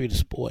the history of the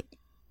sport.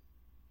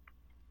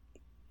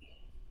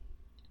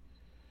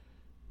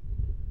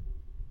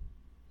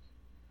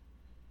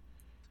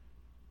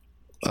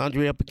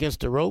 Andre up against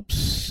the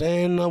ropes,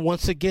 and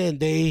once again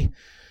they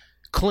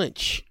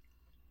clinch.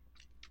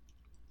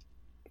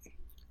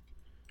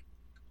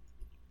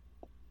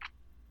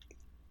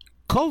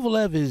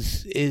 Kovalev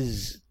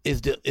is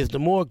the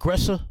more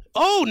aggressive.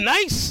 Oh,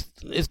 nice!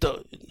 Is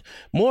the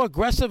more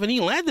aggressive, and he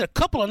landed a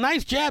couple of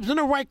nice jabs in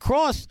the right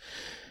cross,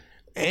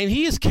 and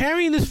he is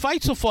carrying this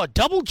fight so far.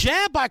 Double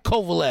jab by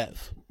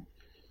Kovalev.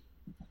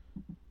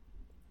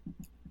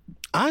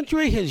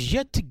 Andre has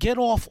yet to get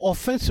off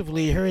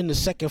offensively here in the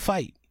second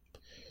fight.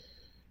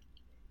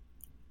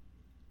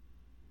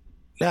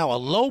 Now, a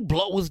low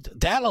blow. Was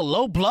that a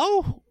low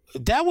blow?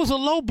 That was a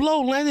low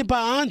blow landed by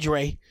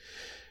Andre.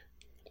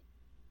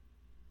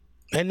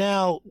 And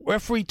now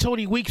referee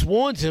Tony Weeks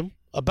warns him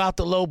about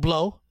the low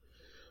blow.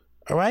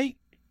 All right?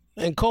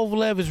 And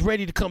Kovalev is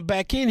ready to come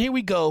back in. Here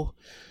we go.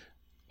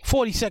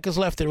 40 seconds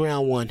left in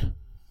round one.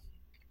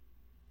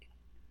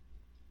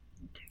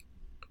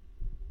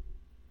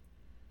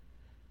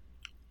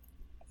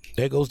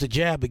 There goes the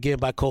jab again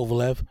by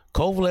Kovalev.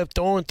 Kovalev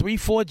throwing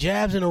 3-4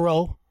 jabs in a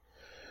row,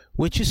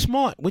 which is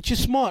smart.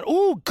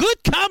 Ooh,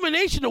 good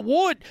combination of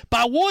Ward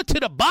to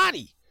the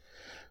body.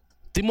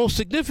 The most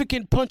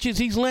significant punches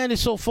he's landed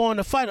so far in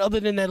the fight, other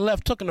than that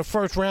left hook in the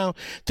first round.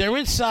 They're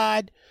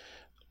inside.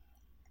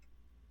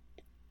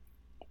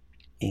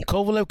 And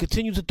Kovalev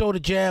continues to throw the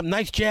jab.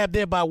 Nice jab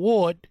there by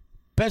Ward.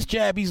 Best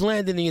jab he's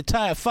landed in the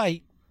entire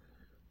fight.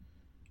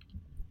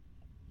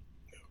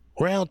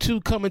 Round two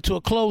coming to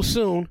a close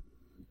soon.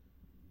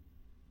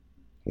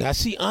 Now, I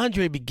see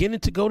Andre beginning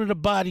to go to the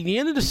body. The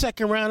end of the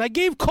second round, I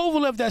gave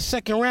Kovalev that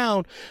second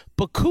round,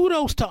 but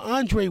kudos to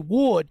Andre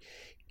Ward.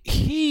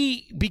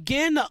 He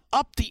began to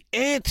up the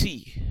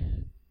ante.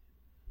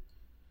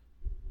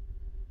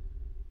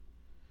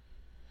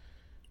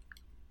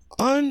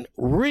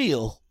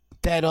 Unreal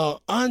that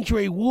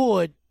Andre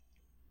Ward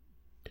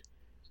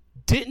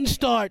didn't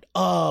start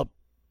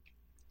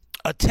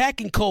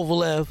attacking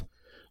Kovalev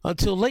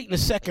until late in the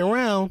second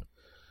round.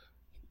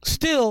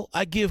 Still,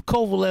 I give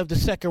Kovalev the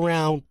second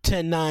round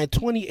 10-9,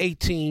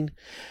 2018.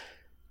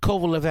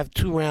 Kovalev have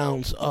 2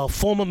 rounds.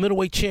 Former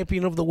middleweight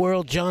champion of the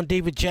world, John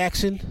David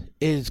Jackson,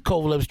 is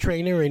Kovalev's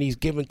trainer, and he's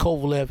giving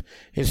Kovalev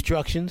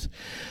instructions.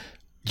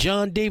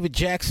 John David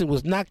Jackson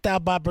was knocked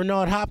out by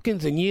Bernard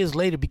Hopkins, and years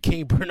later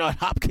became Bernard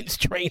Hopkins'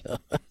 trainer.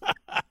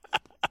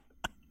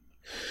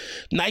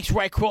 Nice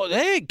right cross.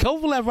 Hey,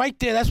 Kovalev right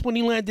there. That's when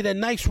he landed a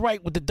nice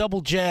right with the double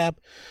jab.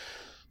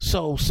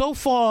 So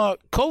far,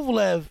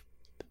 Kovalev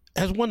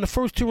has won the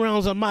first 2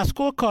 rounds on my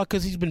scorecard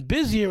because he's been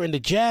busier and the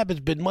jab has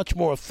been much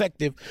more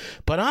effective.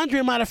 But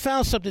Andre might have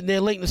found something there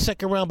late in the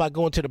second round by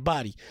going to the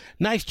body.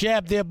 Nice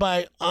jab there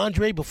by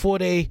Andre before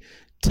they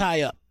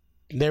tie up.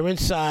 They're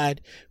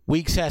inside.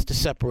 Weeks has to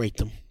separate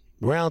them.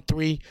 Round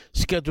 3,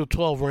 scheduled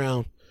 12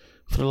 round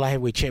for the light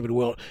heavyweight champion of the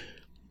world.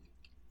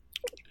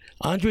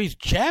 Andre's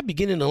jab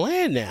beginning to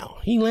land now.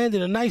 He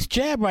landed a nice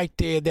jab right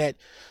there that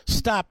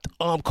stopped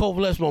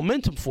Kovalev's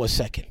momentum for a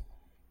second.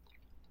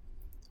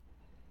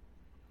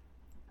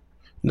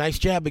 Nice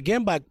jab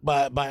again by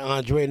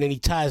Andre, and then he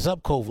ties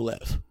up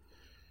Kovalev.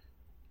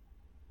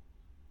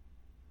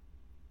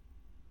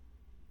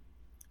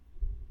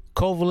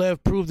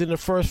 Kovalev proved in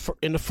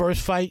the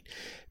first fight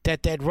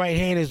that right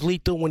hand is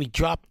lethal when he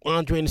dropped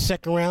Andre in the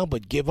second round,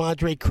 but give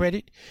Andre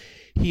credit.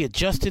 He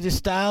adjusted his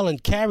style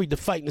and carried the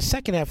fight in the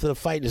second half of the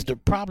fight. Is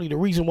probably the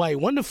reason why he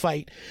won the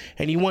fight,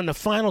 and he won the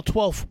final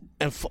 12.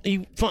 And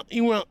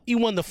he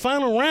won the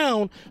final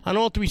round on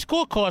all 3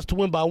 scorecards to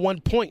win by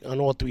 1 point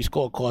on all 3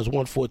 scorecards,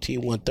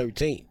 114,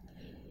 113.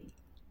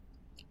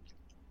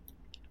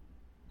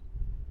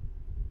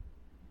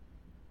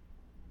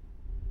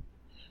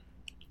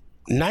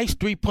 Nice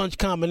 3-punch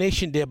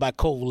combination there by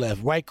Kovalev.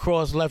 Right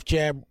cross, left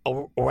jab,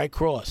 right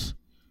cross.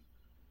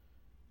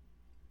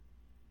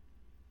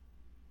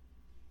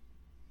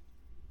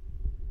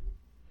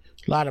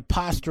 A lot of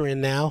posturing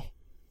now.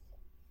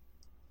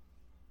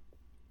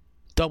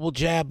 Double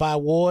jab by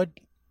Kovalev,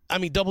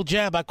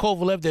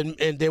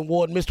 and then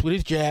Ward missed with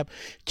his jab.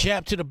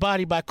 Jab to the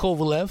body by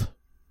Kovalev.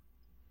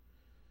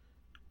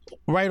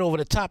 Right over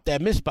the top,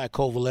 that missed by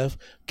Kovalev.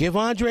 Give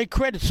Andre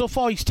credit. So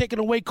far, he's taken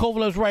away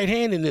Kovalev's right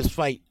hand in this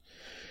fight.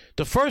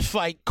 The first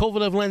fight,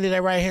 Kovalev landed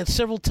that right hand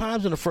several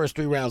times in the first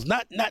 3 rounds.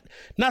 Not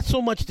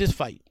so much this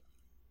fight.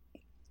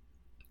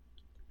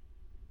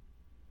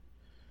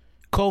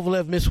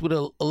 Kovalev missed with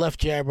a left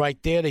jab right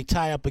there. They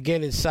tie up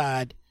again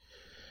inside.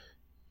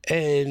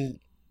 And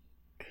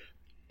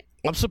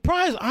I'm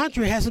surprised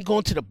Andre hasn't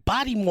gone to the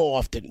body more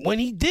often. When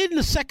he did in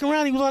the second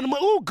round, he was on the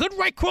money. Ooh, good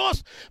right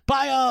cross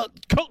by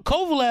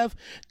Kovalev.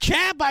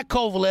 Jab by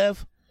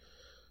Kovalev.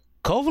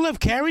 Kovalev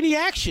carried the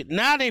action.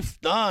 Now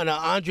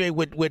Andre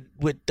with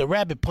the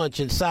rabbit punch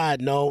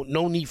inside. No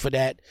need for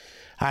that.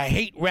 I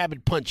hate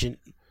rabbit punching.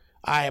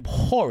 I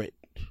abhor it.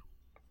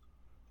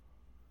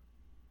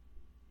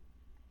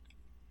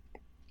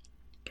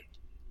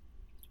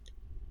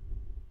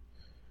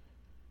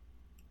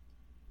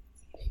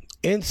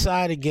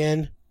 Inside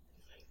again.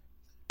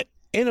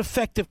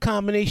 Ineffective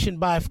combination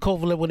by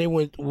Kovalev when they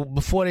went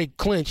before they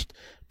clinched.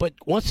 But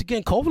once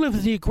again, Kovalev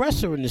is the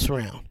aggressor in this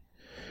round.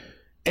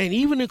 And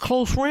even in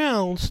close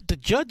rounds, the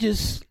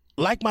judges,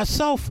 like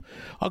myself,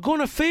 are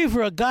going to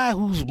favor a guy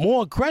who's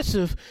more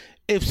aggressive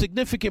if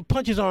significant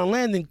punches aren't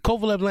landing.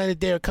 Kovalev landed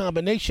there a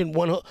combination,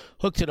 one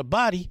hook to the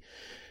body.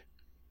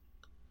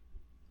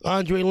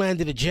 Andre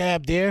landed a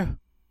jab there.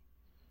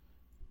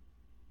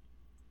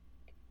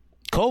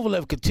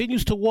 Kovalev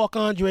continues to walk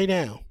Andre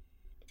down.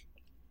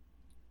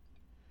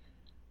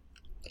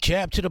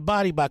 Jab to the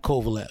body by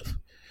Kovalev.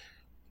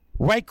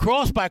 Right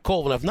cross by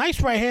Kovalev.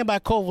 Nice right hand by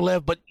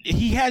Kovalev, but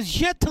he has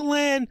yet to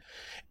land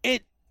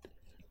it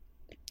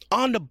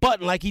on the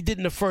button like he did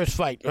in the first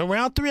fight. In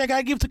round 3, I got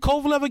to give to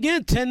Kovalev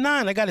again,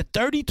 10-9. I got a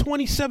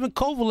 30-27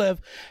 Kovalev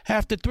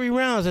after 3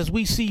 rounds as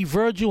we see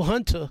Virgil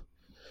Hunter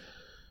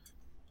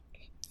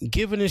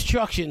giving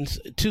instructions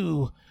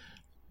to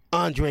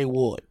Andre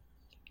Ward.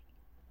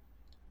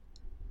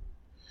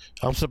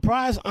 I'm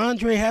surprised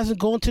Andre hasn't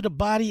gone to the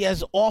body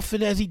as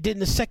often as he did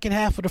in the second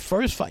half of the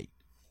first fight.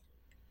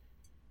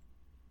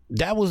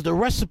 That was the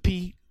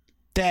recipe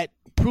that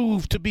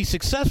proved to be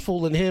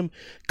successful in him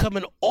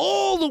coming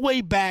all the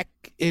way back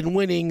and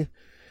winning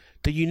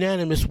the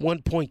unanimous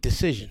 1-point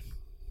decision.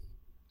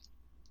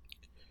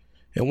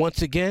 And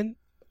once again,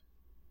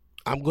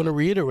 I'm going to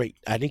reiterate,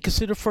 I didn't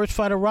consider first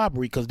fight a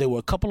robbery because there were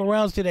a couple of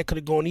rounds there that could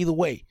have gone either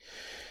way.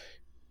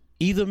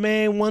 Either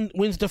man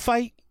wins the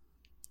fight.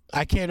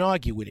 I can't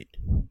argue with it.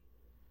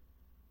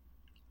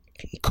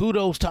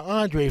 Kudos to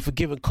Andre for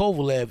giving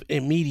Kovalev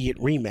immediate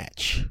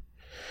rematch.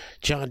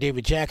 John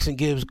David Jackson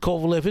gives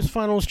Kovalev his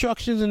final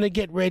instructions and they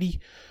get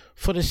ready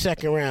for the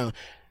second round.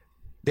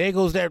 There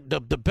goes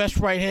the best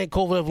right hand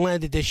Kovalev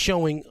landed that's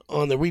showing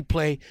on the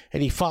replay,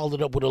 and he followed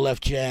it up with a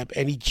left jab,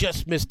 and he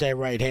just missed that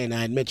right hand.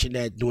 I had mentioned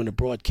that during the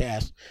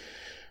broadcast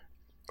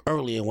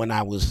earlier when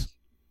I was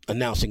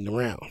announcing the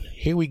round.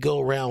 Here we go,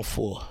 round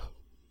 4.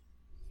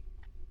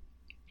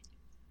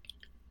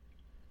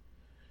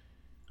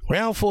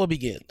 Round 4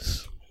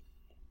 begins.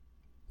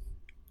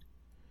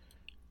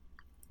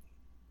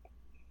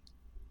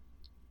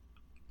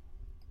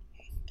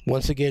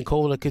 Once again,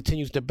 Kovalev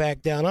continues to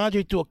back down.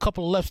 Andre threw a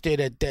couple of lefts there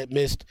that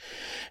missed,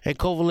 and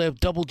Kovalev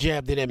double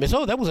jabbed there that missed.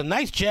 Oh, that was a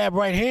nice jab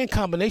right hand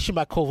combination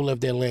by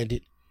Kovalev that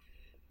landed.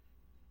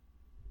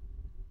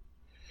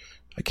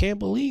 I can't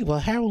believe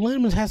Harold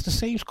Lindemann has the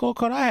same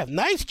scorecard I have.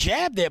 Nice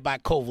jab there by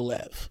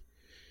Kovalev.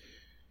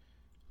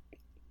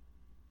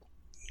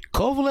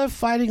 Kovalev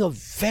fighting a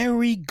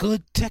very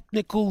good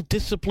technical,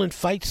 disciplined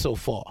fight so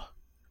far.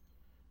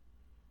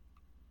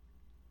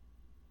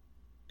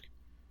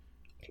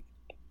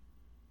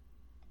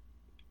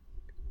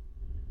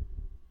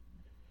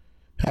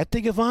 I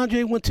think if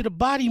Andre went to the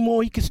body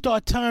more, he could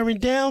start tiring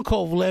down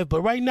Kovalev.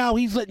 But right now,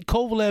 he's letting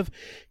Kovalev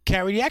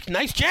carry the action.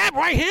 Nice jab,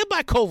 right hand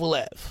by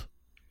Kovalev.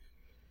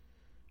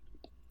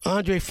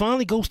 Andre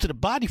finally goes to the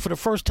body for the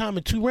first time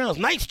in 2 rounds.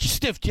 Nice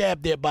stiff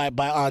jab there by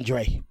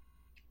Andre.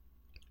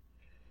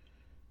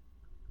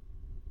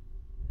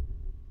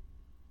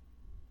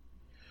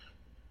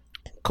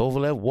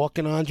 Kovalev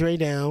walking Andre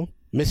down.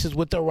 Misses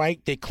with the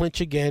right. They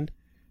clinch again.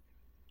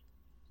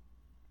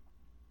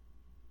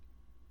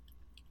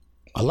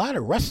 A lot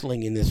of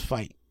wrestling in this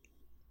fight.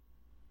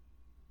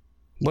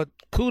 But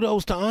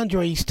kudos to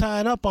Andre. He's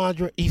tying up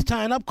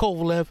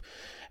Kovalev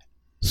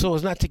so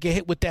as not to get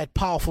hit with that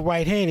powerful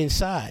right hand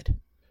inside.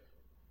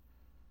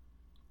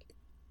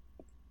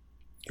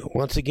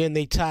 Once again,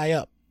 they tie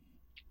up.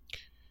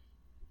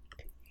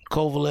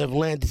 Kovalev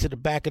landed to the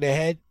back of the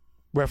head.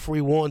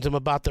 Referee warns him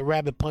about the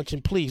rabbit punch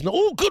and please. No,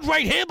 oh, good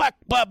right hand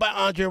by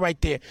Andre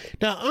right there.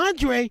 Now,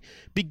 Andre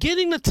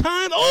beginning the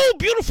time. Oh,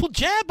 beautiful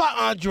jab by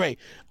Andre.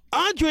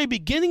 Andre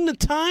beginning to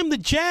time the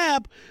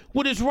jab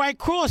with his right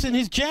cross, and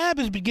his jab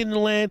is beginning to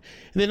land.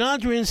 And then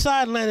Andre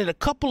inside landed a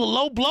couple of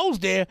low blows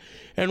there.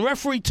 And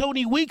referee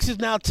Tony Weeks is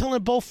now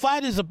telling both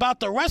fighters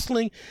about the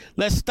wrestling.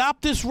 Let's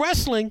stop this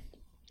wrestling.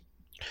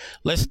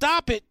 Let's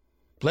stop it.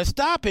 Let's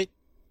stop it.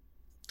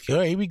 All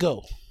right, here we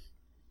go.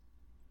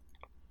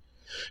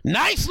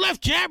 Nice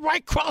left jab,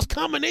 right cross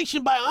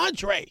combination by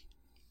Andre.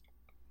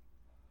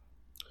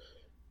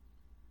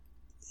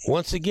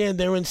 Once again,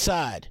 they're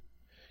inside.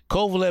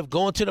 Kovalev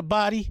going to the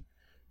body.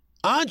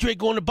 Andre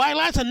going to body.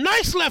 That's a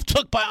nice left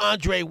hook by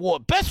Andre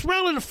Ward. Best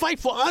round of the fight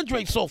for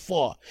Andre so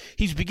far.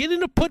 He's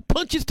beginning to put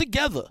punches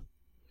together.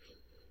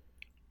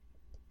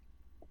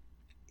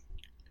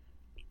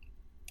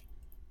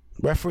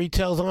 Referee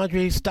tells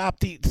Andre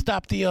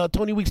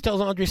Tony Weeks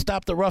tells Andre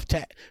stop the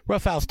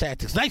roughhouse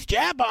tactics. Nice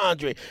jab by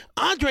Andre.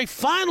 Andre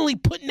finally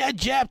putting that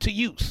jab to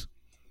use.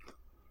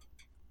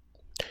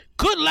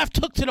 Good left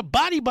hook to the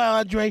body by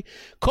Andre.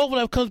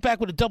 Kovalev comes back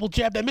with a double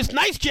jab that missed.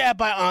 Nice jab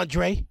by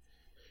Andre.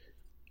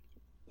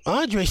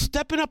 Andre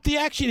stepping up the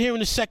action here in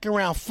the second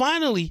round.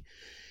 Finally,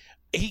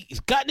 he's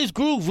gotten his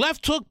groove.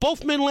 Left hook.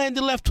 Both men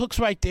landed left hooks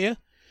right there.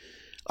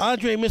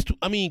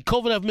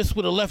 Kovalev missed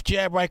with a left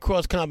jab, right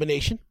cross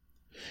combination.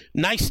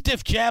 Nice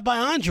stiff jab by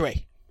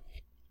Andre.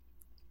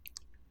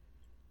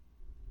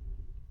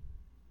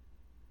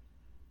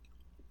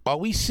 Are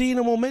we seeing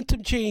a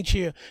momentum change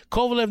here?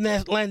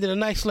 Kovalev landed a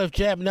nice left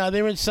jab. Now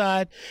they're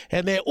inside.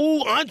 And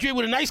Andre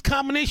with a nice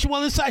combination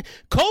while inside.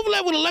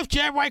 Kovalev with a left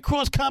jab, right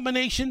cross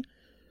combination.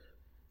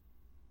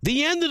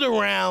 The end of the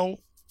round,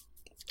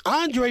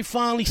 Andre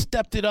finally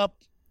stepped it up,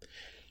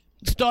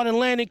 started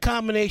landing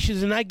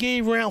combinations, and I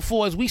gave round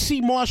 4. As we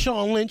see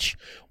Marshawn Lynch,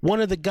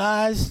 one of the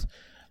guys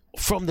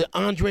from the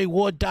Andre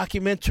Ward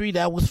documentary,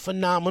 that was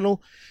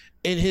phenomenal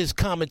in his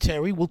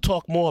commentary. We'll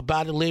talk more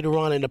about it later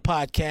on in the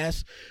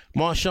podcast.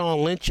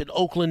 Marshawn Lynch, an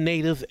Oakland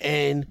native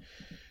and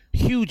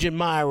huge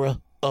admirer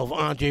of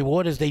Andre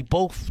Ward, as they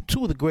both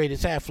two of the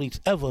greatest athletes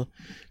ever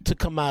to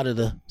come out of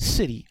the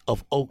city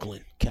of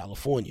Oakland,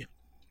 California.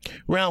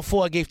 Round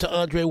 4 I gave to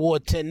Andre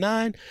Ward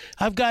 10-9.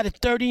 I've got it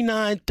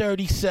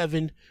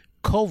 39-37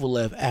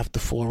 Kovalev after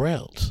 4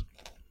 rounds.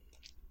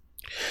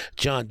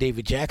 John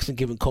David Jackson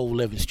giving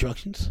Kovalev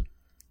instructions.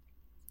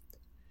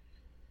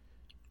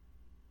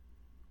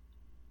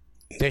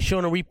 They're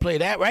showing a replay.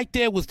 That right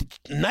there was the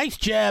nice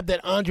jab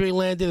that Andre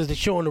landed as they're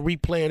showing the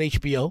replay on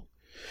HBO.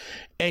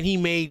 And he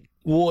made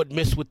Ward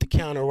miss with the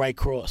counter right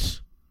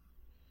cross.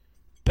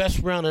 Best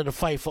round of the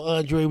fight for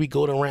Andre. We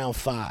go to round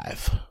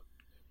 5.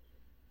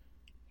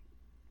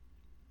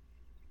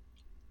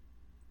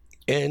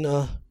 And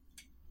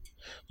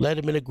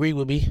Letterman agreed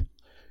with me.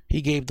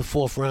 He gave the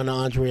 4th round to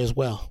Andre as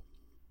well.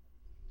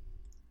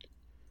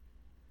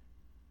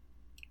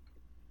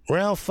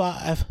 Round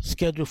 5,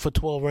 scheduled for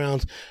 12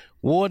 rounds.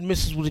 Ward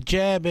misses with a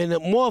jab and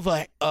more of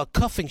a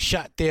cuffing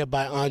shot there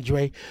by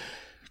Andre.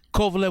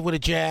 Kovalev with a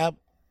jab.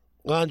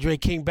 Andre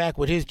came back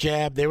with his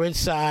jab. They're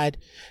inside.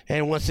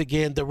 And once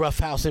again, the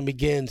roughhousing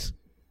begins.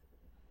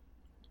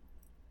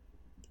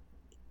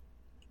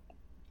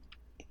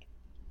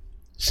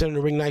 Center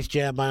the ring, nice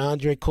jab by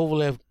Andre.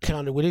 Kovalev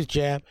countered with his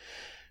jab.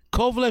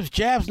 Kovalev's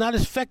jab's not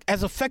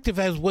as effective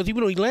as was,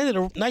 even though he landed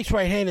a nice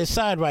right hand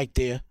inside right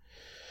there.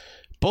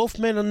 Both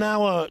men are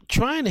now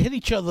trying to hit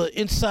each other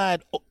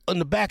inside on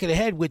the back of the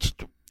head, which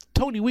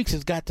Tony Weeks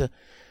has got to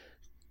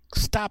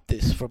stop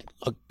this from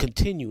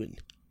continuing.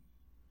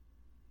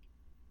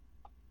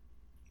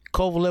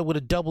 Kovalev with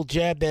a double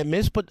jab that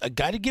missed, but I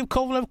got to give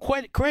Kovalev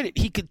credit.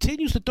 He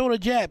continues to throw the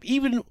jab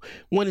even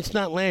when it's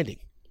not landing.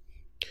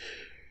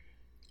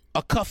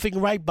 A cuffing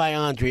right by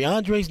Andre.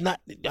 Andre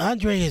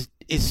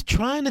is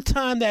trying to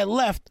time that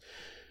left.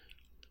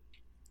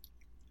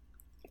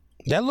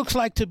 That looks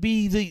like to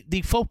be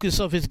the focus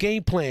of his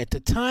game plan, to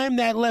time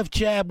that left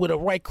jab with a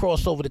right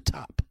cross over the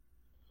top.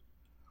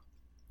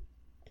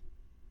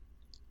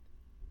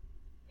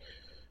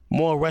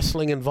 More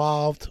wrestling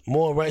involved.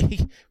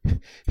 Kovalev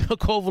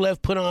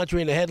put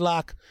Andre in a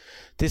headlock.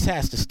 This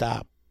has to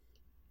stop.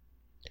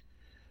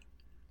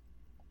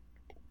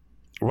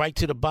 Right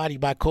to the body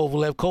by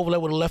Kovalev.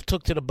 Kovalev with a left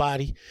hook to the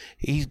body.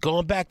 He's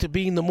gone back to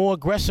being the more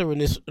aggressor in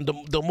this,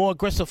 the more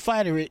aggressive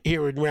fighter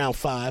here in round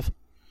 5.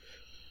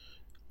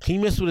 He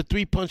missed with a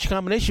 3-punch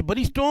combination, but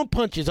he's throwing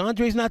punches.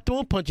 Andre's not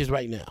throwing punches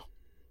right now.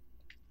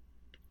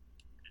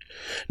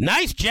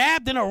 Nice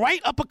jab, then a right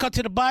uppercut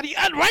to the body.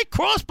 A right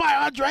cross by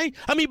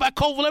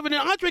Kovalev. And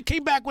then Andre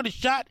came back with a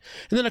shot.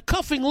 And then a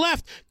cuffing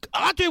left.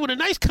 Andre with a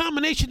nice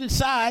combination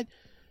inside.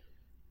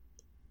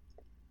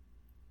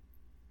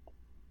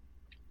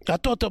 I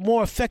thought the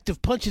more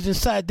effective punches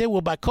inside there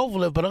were by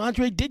Kovalev, but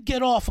Andre did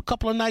get off a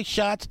couple of nice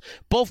shots.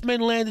 Both men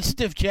landed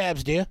stiff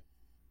jabs there.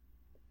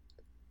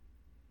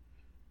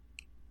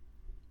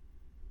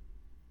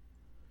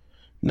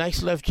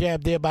 Nice left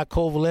jab there by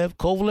Kovalev.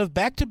 Kovalev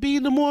back to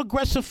being the more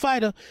aggressive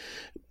fighter.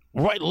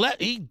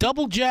 He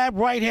double jab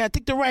right hand. I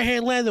think the right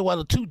hand landed while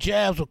the 2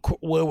 jabs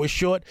were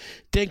short.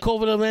 Then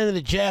Kovalev landed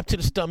a jab to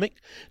the stomach.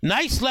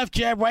 Nice left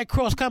jab, right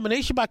cross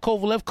combination by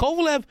Kovalev.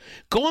 Kovalev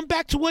going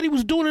back to what he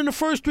was doing in the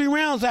first 3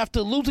 rounds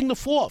after losing the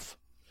 4th.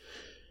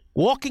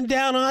 Walking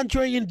down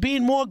Andre and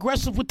being more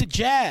aggressive with the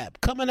jab.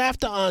 Coming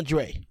after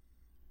Andre.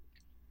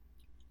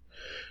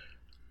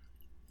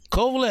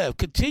 Kovalev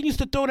continues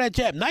to throw that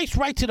jab. Nice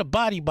right to the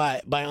body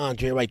by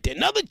Andre right there.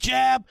 Another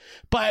jab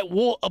by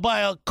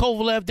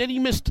Kovalev. Then he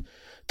missed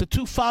the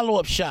 2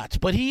 follow-up shots.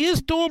 But he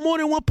is throwing more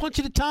than 1 punch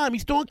at a time.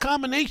 He's throwing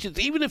combinations.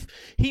 Even if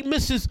he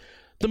misses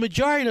the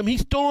majority of them,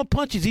 he's throwing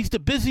punches. He's the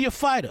busier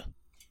fighter.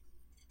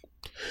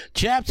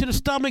 Jab to the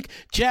stomach,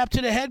 jab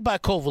to the head by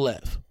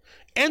Kovalev.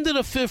 End of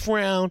the 5th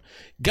round.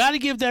 Got to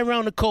give that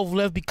round to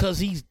Kovalev because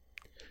he's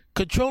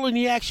controlling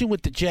the action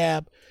with the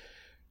jab.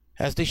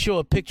 As they show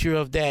a picture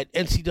of that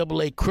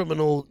NCAA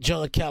criminal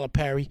John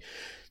Calipari.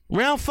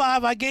 Round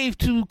 5, I gave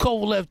to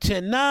Kovalev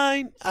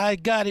 10-9. I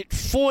got it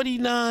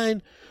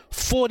 49-46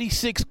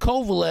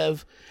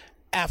 Kovalev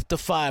after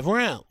 5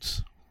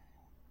 rounds.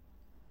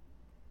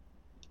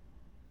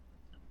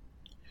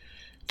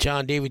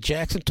 John David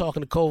Jackson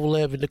talking to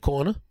Kovalev in the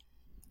corner.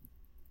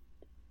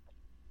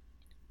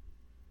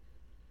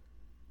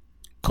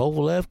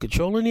 Kovalev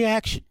controlling the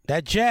action.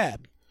 That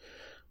jab.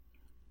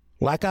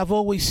 Like I've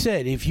always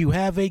said, if you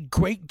have a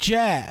great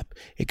jab,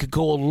 it could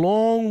go a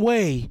long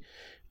way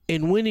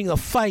in winning a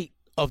fight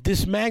of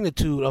this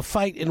magnitude, a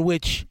fight in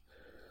which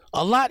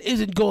a lot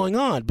isn't going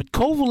on. But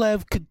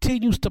Kovalev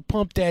continues to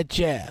pump that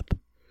jab.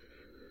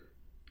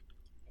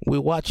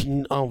 We're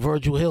watching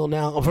Virgil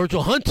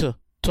Hunter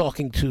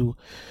talking to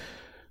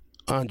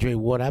Andre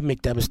Ward. I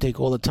make that mistake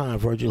all the time.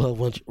 Virgil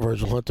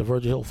Hunter,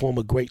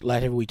 former great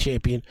light heavyweight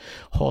champion,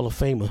 Hall of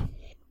Famer.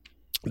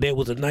 They're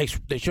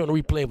showing a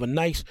replay of a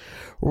nice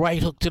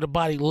right hook to the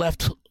body,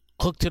 left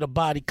hook to the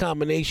body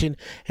combination,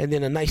 and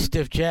then a nice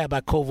stiff jab by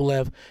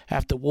Kovalev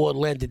after Ward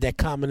landed that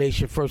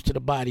combination first to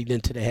the body,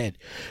 then to the head.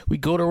 We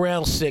go to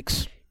round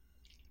 6.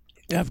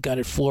 I've got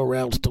it 4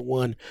 rounds to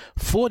 1.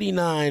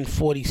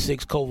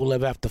 49-46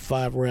 Kovalev after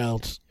 5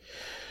 rounds.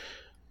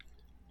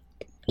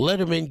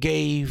 Letterman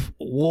gave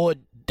Ward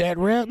that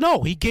round.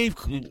 No, he gave,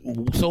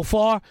 so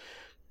far,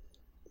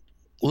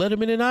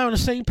 Letterman and I are on the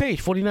same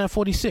page,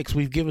 49-46.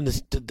 We've given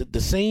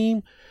the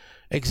same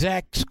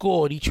exact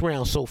score at each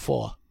round so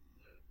far.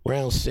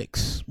 Round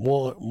 6.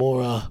 More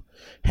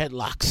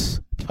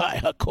headlocks by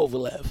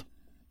Kovalev.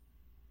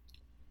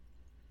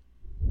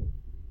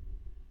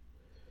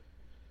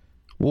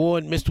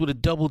 Ward missed with a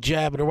double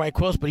jab and a right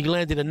cross, but he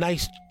landed a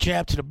nice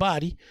jab to the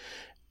body.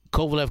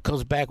 Kovalev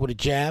comes back with a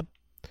jab.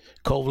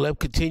 Kovalev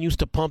continues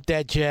to pump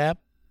that jab.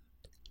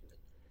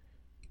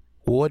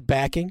 Ward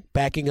backing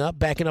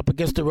up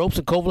against the ropes,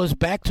 and Kovalev's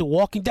back to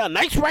walking down.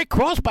 Nice right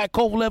cross by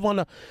Kovalev on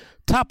the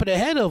top of the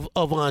head of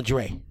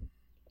Andre.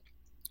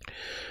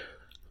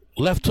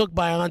 Left hook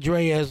by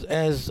Andre as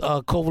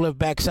Kovalev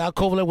backs out.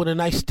 Kovalev with a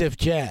nice stiff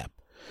jab.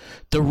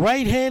 The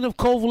right hand of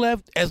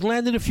Kovalev has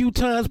landed a few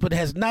times, but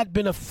has not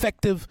been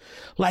effective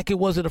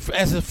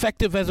as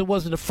effective as it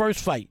was in the first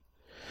fight.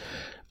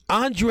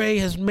 Andre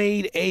has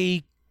made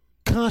a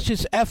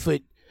conscious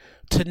effort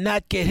to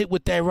not get hit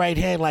with that right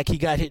hand like he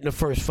got hit in the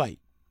first fight.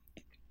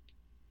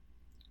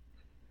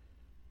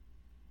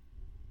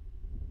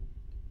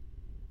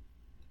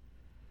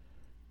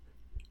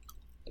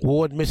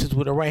 Ward misses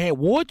with a right hand.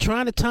 Ward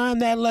trying to time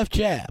that left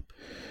jab.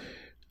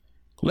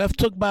 Left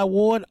hook by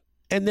Ward,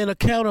 and then a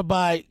counter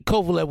by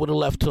Kovalev with a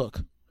left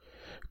hook.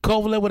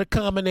 Kovalev with a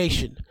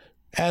combination.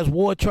 As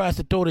Ward tries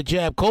to throw the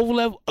jab,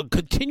 Kovalev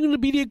continuing to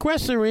be the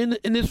aggressor in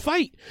this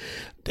fight.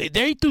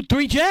 There he threw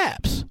 3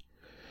 jabs.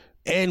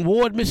 And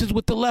Ward misses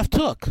with the left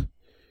hook.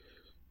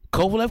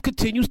 Kovalev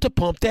continues to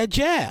pump that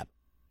jab.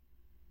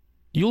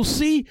 You'll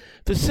see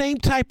the same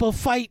type of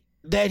fight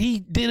that he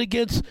did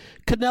against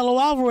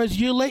Canelo Alvarez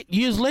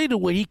years later,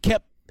 where he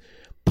kept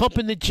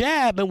pumping the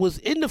jab and was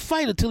in the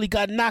fight until he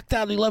got knocked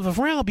out in the 11th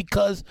round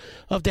because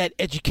of that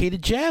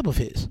educated jab of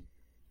his.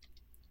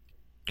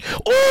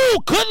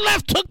 Oh, good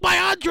left hook by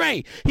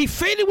Andre. He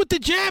faded with the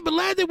jab and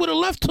landed with a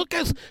left hook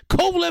as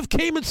Kovalev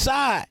came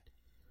inside.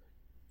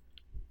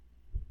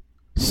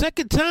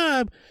 Second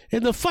time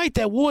in the fight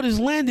that Ward has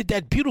landed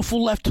that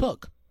beautiful left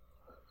hook.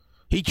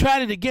 He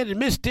tried it again and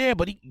missed there,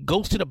 but he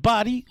goes to the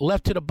body,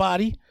 left to the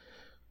body.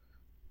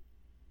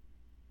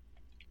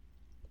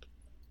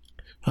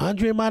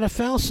 Andre might have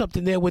found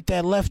something there with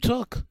that left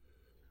hook.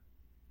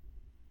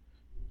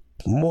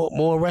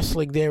 More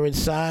wrestling there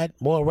inside.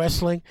 More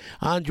wrestling.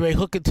 Andre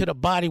hooking to the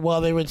body while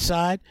they're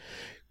inside.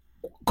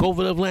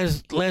 Kovalev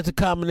lands a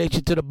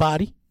combination to the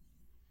body.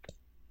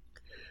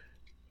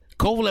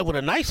 Kovalev with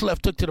a nice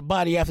left hook to the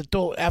body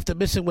after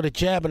missing with a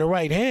jab in the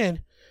right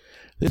hand.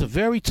 It's a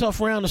very tough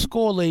round to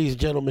score, ladies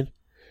and gentlemen.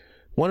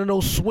 One of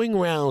those swing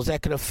rounds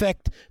that could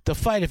affect the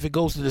fight if it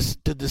goes to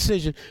the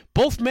decision.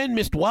 Both men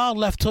missed wild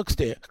left hooks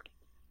there.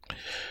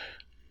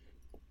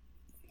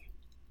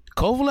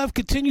 Kovalev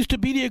continues to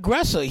be the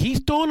aggressor. He's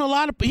missing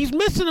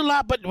a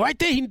lot, but right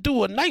there he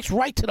threw a nice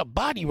right to the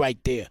body right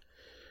there.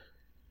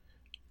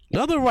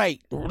 Another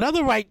right,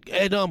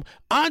 and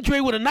Andre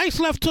with a nice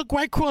left hook,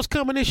 right cross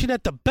combination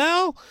at the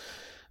bell.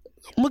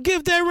 I'm going to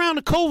give that round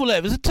to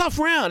Kovalev. It's a tough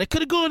round. It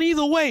could have gone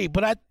either way,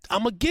 but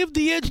I'm going to give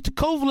the edge to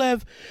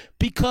Kovalev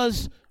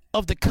because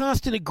of the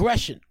constant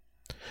aggression.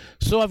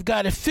 So I've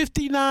got a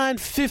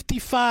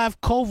 59-55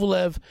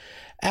 Kovalev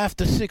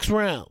after 6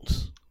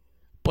 rounds.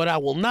 But I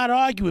will not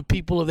argue with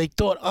people if they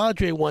thought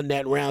Andre won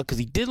that round, because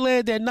he did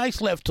land that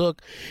nice left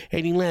hook,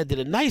 and he landed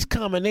a nice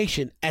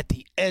combination at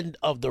the end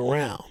of the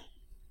round.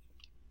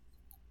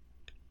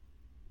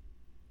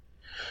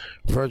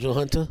 Virgil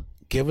Hunter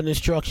giving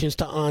instructions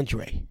to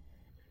Andre.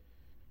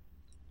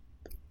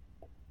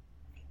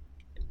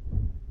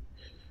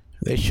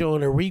 They're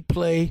showing a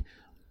replay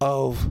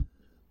of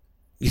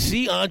You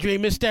see, Andre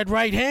missed that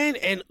right hand,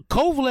 and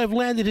Kovalev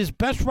landed his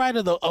best right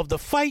of the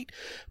fight,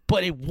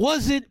 but it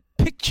wasn't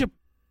picture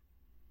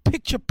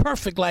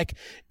perfect like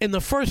in the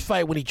first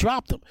fight when he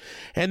dropped him.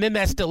 And then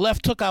that's the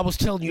left hook I was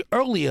telling you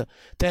earlier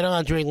that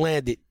Andre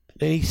landed,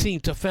 and he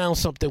seemed to found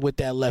something with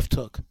that left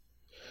hook.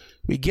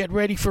 We get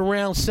ready for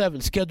round 7,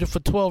 scheduled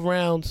for 12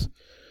 rounds.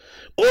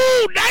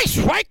 Ooh, nice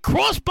right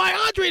cross by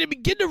Andre to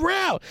begin the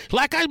round.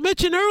 Like I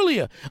mentioned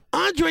earlier,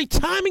 Andre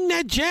timing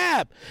that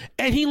jab,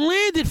 and he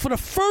landed for the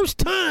first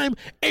time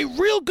a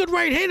real good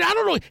right hand. I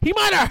don't know, he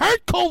might have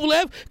hurt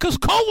Kovalev because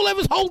Kovalev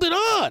is holding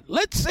on.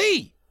 Let's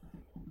see.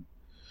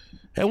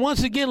 And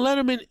once again,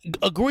 Letterman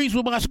agrees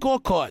with my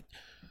scorecard.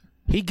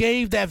 He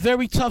gave that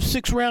very tough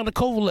 6th round to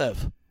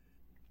Kovalev.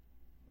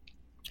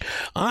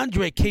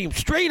 Andre came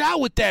straight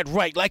out with that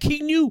right, like he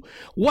knew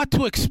what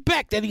to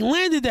expect, and he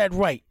landed that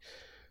right.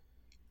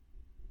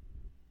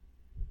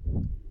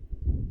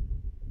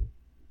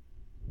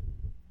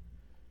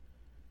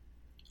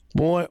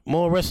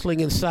 More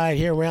wrestling inside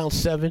here, round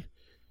 7.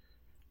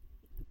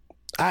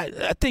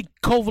 I think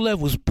Kovalev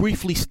was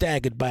briefly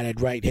staggered by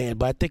that right hand,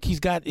 but I think he's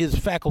got his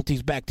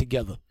faculties back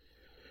together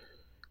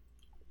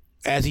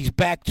as he's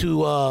back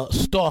to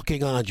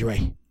stalking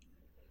Andre.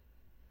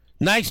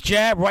 Nice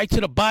jab right to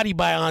the body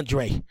by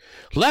Andre.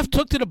 Left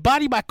hook to the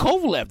body by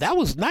Kovalev. That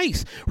was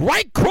nice.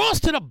 Right cross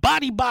to the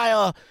body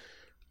by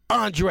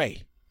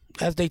Andre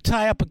as they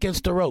tie up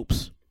against the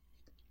ropes.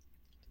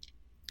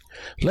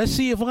 Let's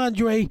see if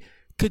Andre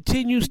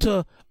continues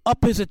to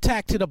up his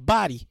attack to the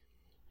body.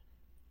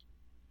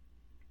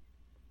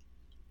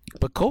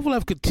 But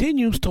Kovalev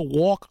continues to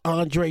walk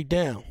Andre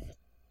down.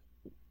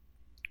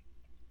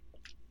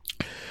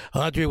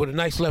 Andre with a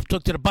nice left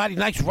hook to the body,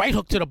 nice right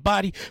hook to the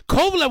body.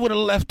 Kovalev with a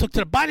left hook to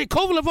the body.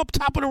 Kovalev up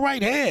top of the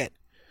right hand.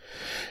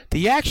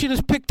 The action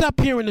is picked up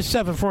here in the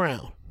 7th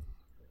round.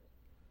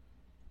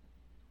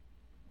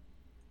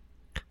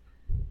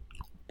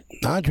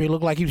 Andre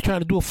looked like he was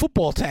trying to do a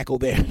football tackle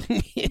there.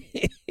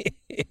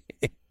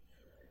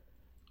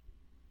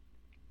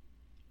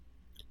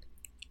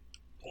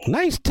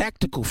 Nice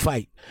tactical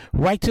fight.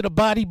 Right to the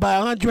body by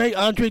Andre.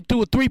 Andre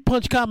threw a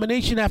 3-punch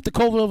combination after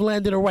Kovalev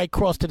landed a right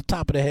cross to the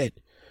top of the head.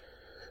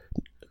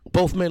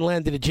 Both men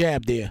landed a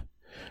jab there.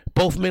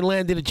 Both men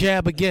landed a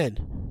jab again.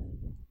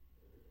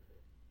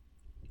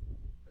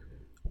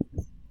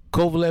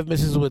 Kovalev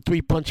misses with a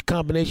 3-punch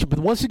combination. But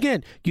once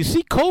again, you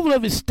see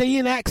Kovalev is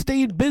staying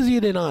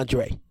busier than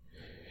Andre.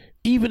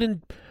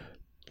 Even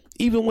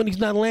when he's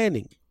not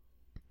landing.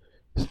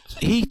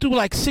 He threw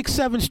like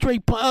 6-7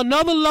 straight punches.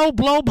 Another low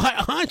blow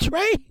by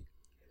Andre.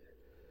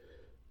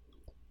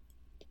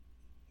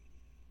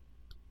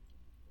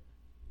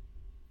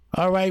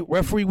 All right,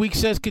 referee Week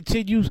says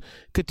continue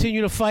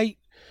to fight.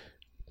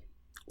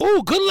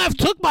 Ooh, good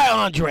left hook by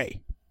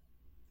Andre.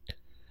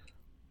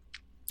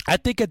 I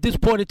think at this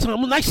point in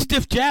time, a nice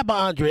stiff jab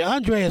by Andre.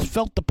 Andre has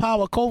felt the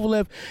power of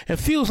Kovalev and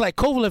feels like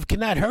Kovalev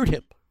cannot hurt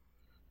him.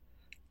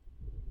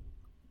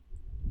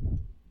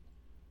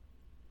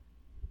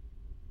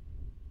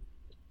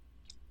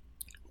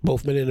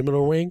 Both men in the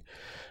middle ring.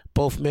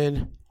 Both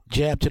men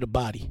jab to the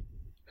body.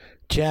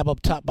 Jab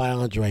up top by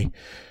Andre.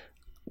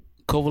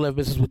 Kovalev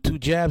misses with 2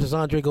 jabs as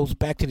Andre goes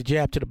back to the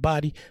jab to the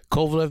body.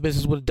 Kovalev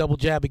misses with a double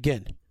jab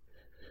again.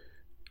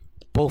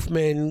 Both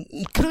men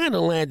kind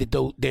of landed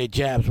their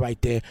jabs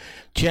right there.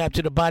 Jab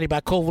to the body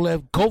by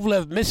Kovalev.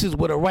 Kovalev misses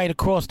with a right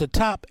across the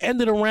top.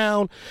 Ended the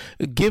round,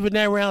 giving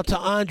that round to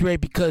Andre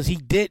because he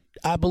did,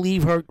 I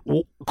believe, hurt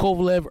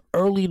Kovalev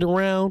early in the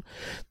round.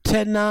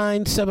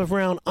 10-9, 7th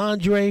round,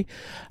 Andre.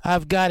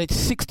 I've got it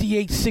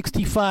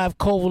 68-65,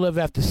 Kovalev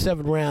after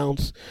 7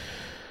 rounds.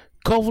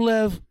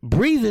 Kovalev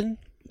breathing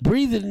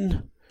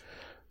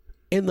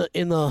in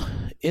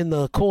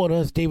the corner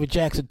as David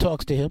Jackson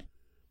talks to him.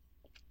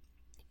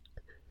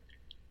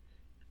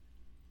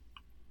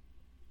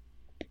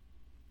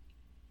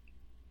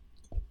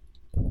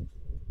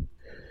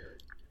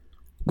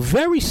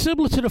 Very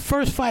similar to the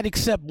first fight,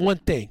 except one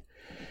thing.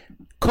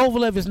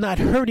 Kovalev is not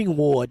hurting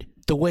Ward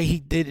the way he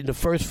did in the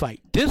first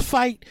fight. This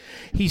fight,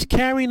 he's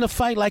carrying the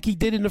fight like he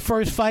did in the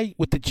first fight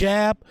with the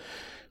jab,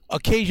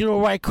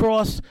 occasional right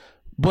cross,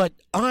 but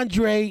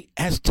Andre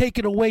has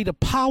taken away the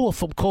power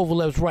from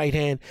Kovalev's right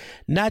hand,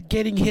 not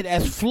getting hit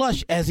as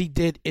flush as he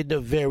did in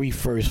the very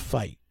first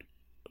fight.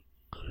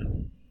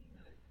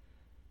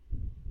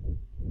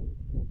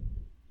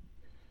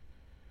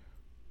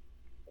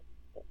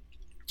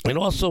 And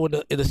also in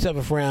the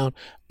 7th round,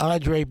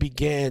 Andre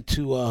began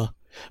to,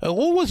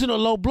 what wasn't a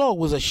low blow, it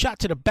was a shot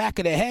to the back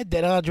of the head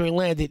that Andre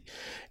landed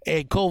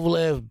and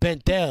Kovalev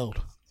bent down.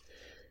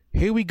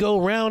 Here we go,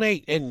 round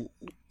 8, and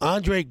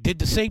Andre did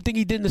the same thing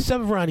he did in the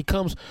 7th round. He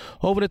comes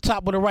over the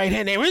top with a right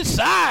hand. They're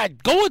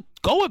inside, going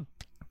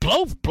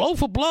blow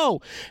for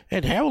blow.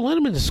 And Harold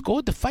Lindemann has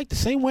scored the fight the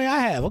same way I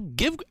have. I'll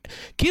give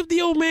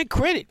the old man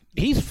credit.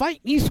 He's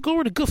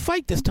scoring a good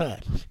fight this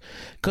time.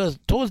 Because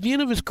towards the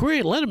end of his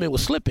career, Lindemann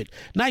was slipping.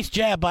 Nice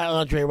jab by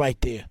Andre right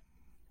there.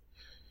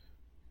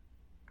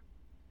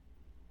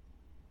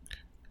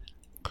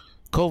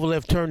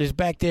 Kovalev turned his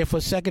back there for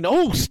a second.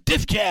 Oh,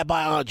 stiff jab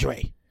by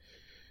Andre.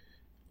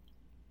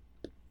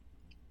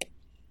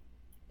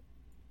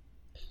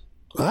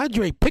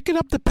 Andre picking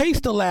up the pace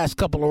the last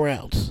couple of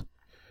rounds.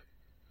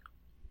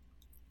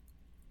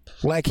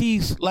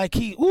 It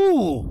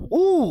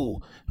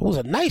was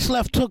a nice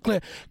left hook.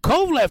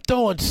 Kovalev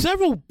throwing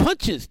several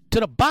punches to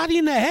the body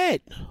and the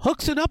head,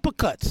 hooks and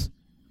uppercuts.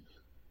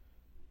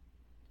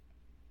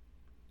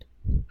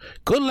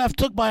 Good left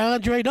hook by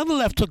Andre. Another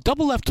left hook,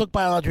 double left hook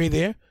by Andre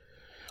there.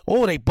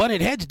 Oh, they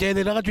butted heads there.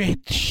 Then Andre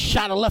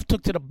shot a left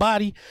hook to the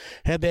body,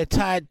 and they're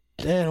tied,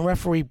 and the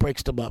referee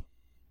breaks them up.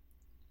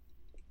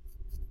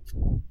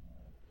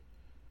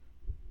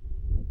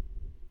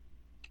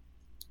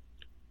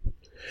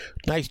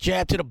 Nice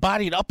jab to the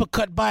body, an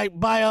uppercut by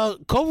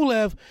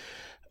Kovalev.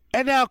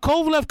 And now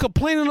Kovalev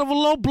complaining of a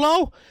low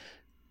blow.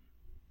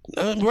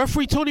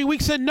 Referee Tony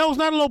Weeks said no, it's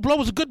not a low blow. It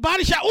was a good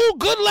body shot. Oh,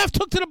 good left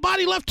hook to the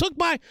body. Left hook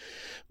by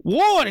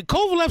Ward. And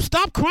Kovalev,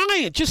 stop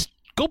crying. Just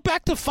go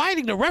back to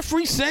fighting. The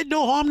referee said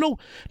no harm, no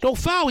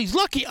foul. He's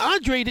lucky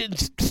Andre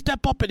didn't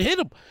step up and hit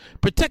him.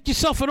 Protect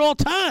yourself at all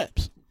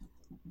times.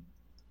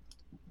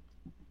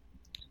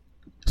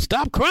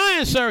 Stop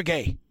crying,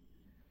 Sergey.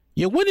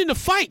 You're winning the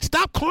fight.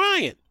 Stop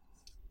crying.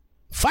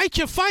 Fight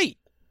your fight.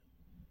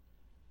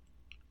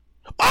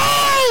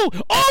 Oh!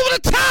 Over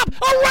the top!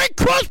 A right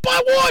cross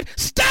by Ward.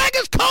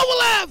 Staggers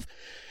Kovalev.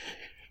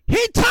 He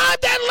timed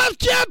that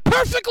left jab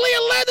perfectly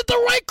and landed the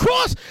right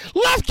cross.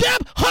 Left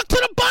jab, hook to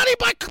the body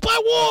by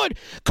Ward.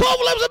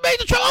 Kovalev's in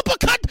major trouble.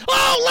 Uppercut.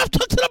 Oh, left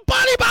hook to the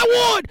body by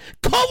Ward.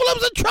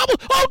 Kovalev's in trouble.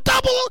 Oh,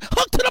 double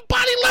hook to the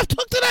body. Left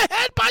hook to the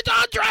head by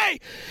Andre.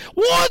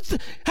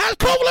 Ward has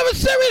Kovalev in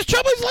serious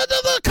trouble. He's led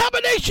to the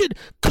combination.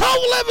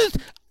 Kovalev is...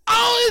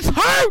 Oh, he's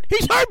hurt.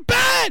 He's hurt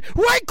bad.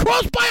 Right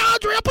cross by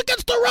Andre up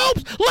against the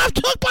ropes. Left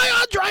hook by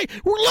Andre.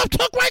 Left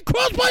hook, right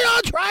cross by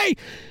Andre.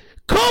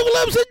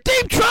 Kovalev's in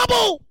deep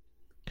trouble.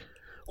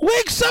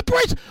 Wig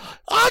separates.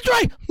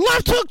 Andre,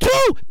 left hook, 2,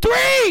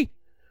 3.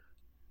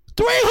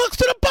 3 hooks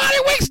to the body.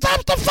 Wig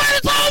stops the fight.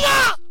 It's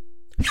over.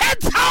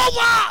 It's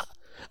over.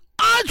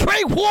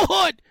 Andre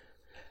Ward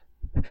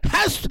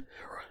has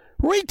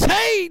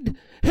retained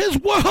his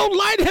World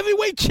Light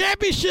Heavyweight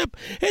Championship.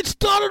 It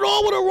started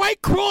all with a right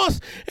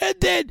cross, and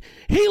then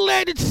he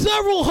landed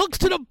several hooks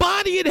to the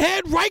body and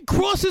head, right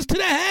crosses to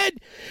the head,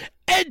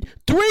 and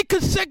 3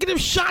 consecutive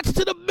shots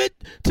to the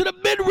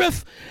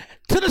midriff,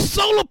 to the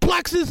solar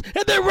plexus,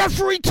 and then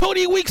referee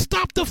Tony Weeks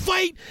stopped the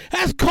fight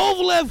as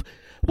Kovalev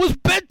was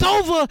bent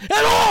over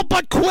and all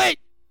but quit.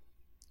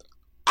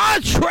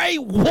 Andre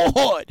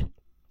Ward.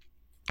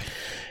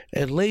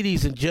 And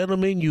ladies and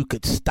gentlemen, you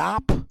could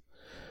stop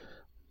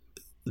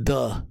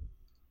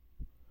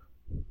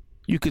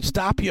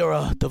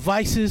your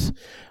devices.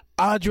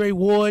 Andre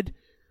Ward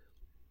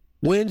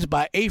wins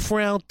by 8th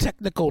round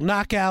technical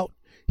knockout.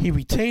 He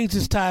retains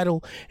his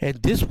title,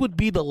 and this would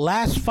be the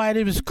last fight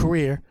of his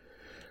career.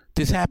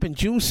 This happened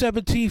June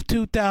 17th,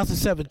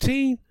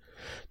 2017.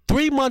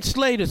 3 months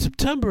later,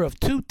 September of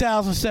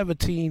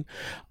 2017,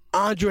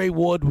 Andre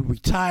Ward would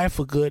retire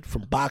for good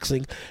from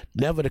boxing,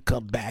 never to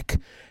come back.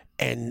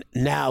 And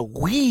now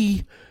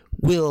we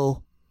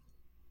will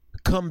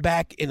come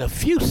back in a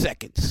few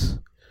seconds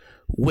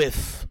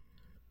with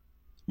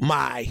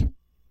my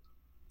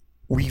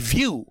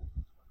review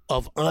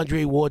of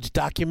Andre Ward's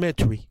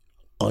documentary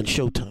on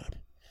Showtime.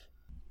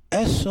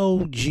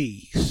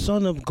 S.O.G,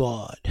 Son of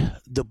God,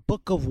 The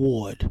Book of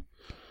Ward,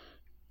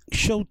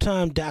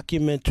 Showtime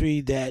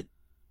documentary that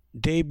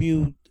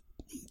debuted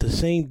the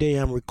same day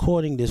I'm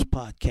recording this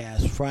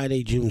podcast,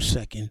 Friday, June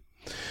 2nd,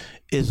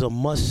 is a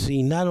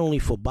must-see not only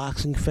for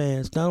boxing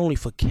fans, not only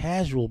for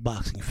casual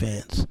boxing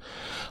fans,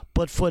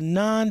 but for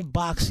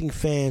non-boxing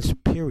fans,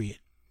 period.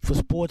 For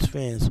sports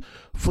fans,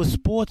 for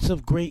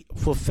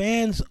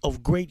fans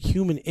of great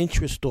human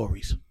interest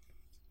stories.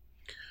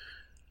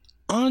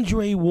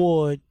 Andre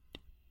Ward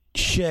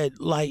shed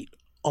light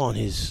on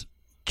his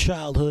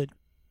childhood,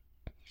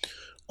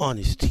 on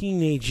his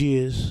teenage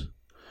years.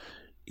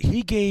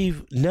 He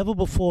gave never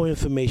before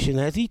information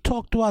as he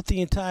talked throughout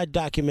the entire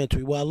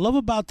documentary. What I love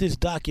about this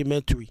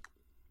documentary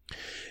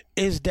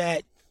is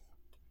that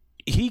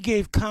he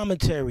gave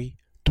commentary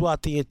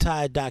throughout the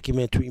entire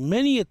documentary.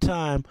 Many a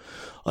time,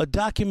 a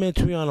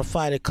documentary on a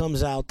fighter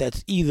comes out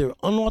that's either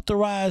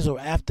unauthorized or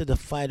after the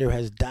fighter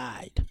has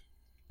died.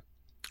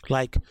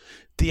 Like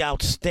the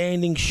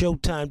outstanding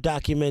Showtime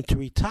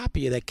documentary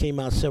Tapia that came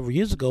out several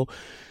years ago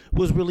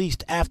was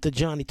released after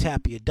Johnny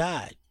Tapia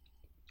died.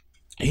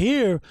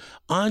 Here,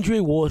 Andre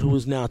Ward, who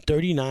is now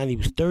 39, he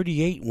was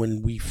 38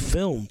 when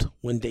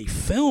they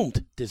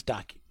filmed this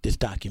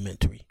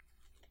documentary.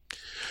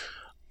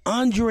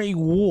 Andre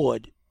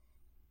Ward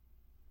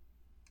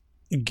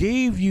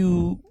gave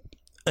you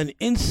an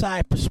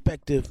inside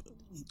perspective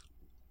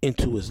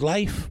into his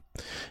life,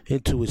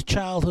 into his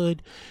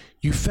childhood.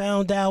 You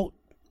found out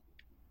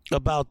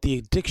about the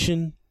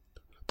addiction,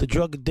 the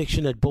drug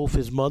addiction that both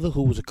his mother,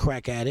 who was a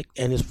crack addict,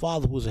 and his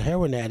father, who was a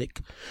heroin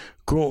addict,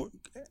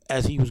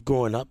 as he was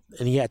growing up,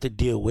 and he had to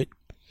deal with.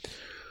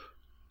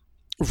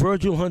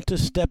 Virgil Hunter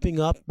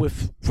stepping up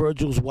with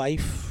Virgil's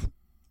wife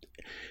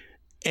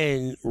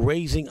and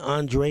raising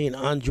Andre and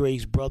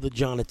Andre's brother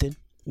Jonathan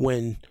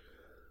when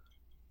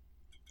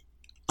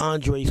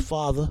Andre's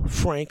father,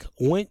 Frank,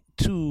 went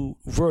to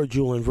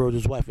Virgil and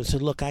Virgil's wife and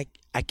said, look, I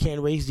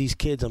can't raise these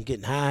kids. I'm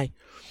getting high.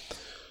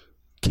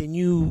 Can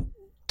you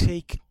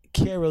take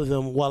care of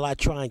them while I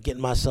try and get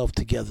myself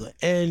together?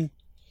 And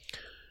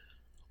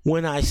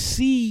when I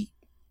see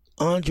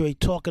Andre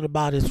talking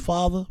about his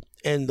father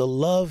and the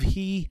love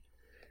he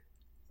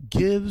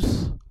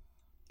gives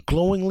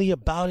glowingly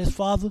about his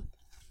father,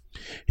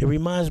 it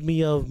reminds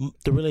me of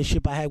the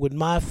relationship I had with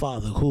my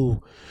father,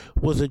 who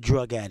was a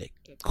drug addict,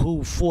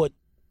 who fought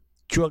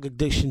drug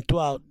addiction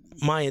throughout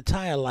my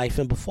entire life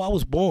and before I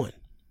was born.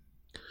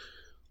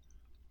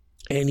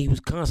 And he was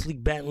constantly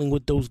battling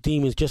with those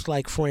demons, just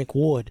like Frank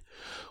Ward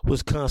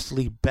was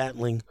constantly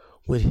battling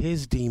with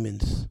his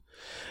demons.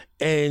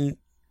 And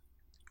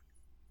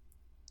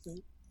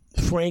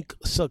Frank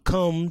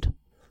succumbed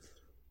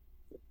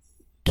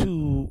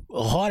to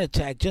a heart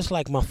attack, just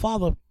like my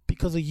father,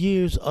 because of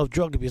years of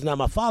drug abuse. Now,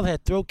 my father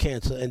had throat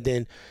cancer and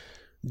then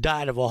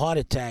died of a heart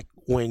attack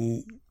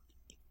when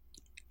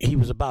he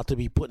was about to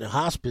be put in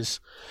hospice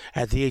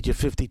at the age of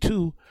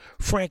 52.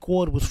 Frank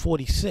Ward was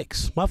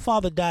 46. My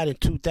father died in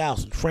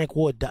 2000. Frank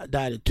Ward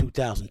died in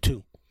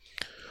 2002.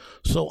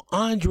 So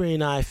Andre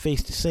and I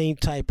faced the same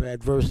type of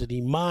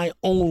adversity. My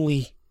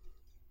only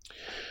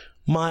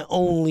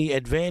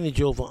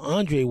advantage over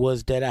Andre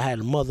was that I had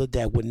a mother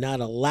that would not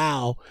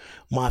allow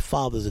my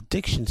father's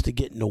addictions to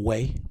get in the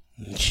way.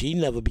 She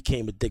never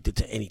became addicted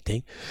to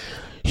anything.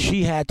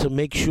 She had to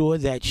make sure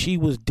that she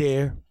was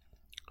there,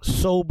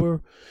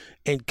 sober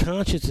and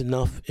conscious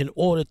enough in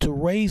order to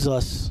raise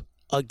us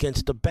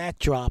against the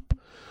backdrop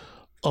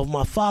of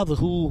my father,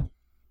 who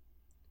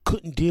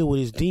couldn't deal with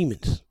his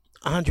demons.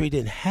 Andre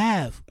didn't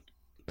have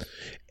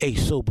a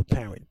sober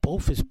parent.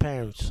 Both his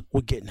parents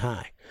were getting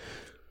high.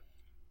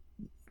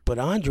 But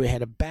Andre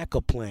had a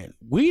backup plan.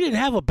 We didn't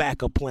have a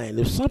backup plan.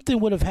 If something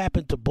would have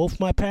happened to both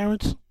my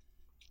parents,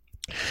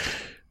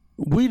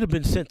 we'd have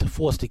been sent to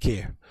foster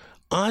care.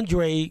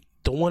 Andre,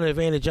 the one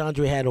advantage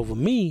Andre had over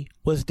me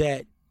was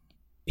that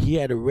he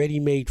had a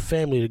ready-made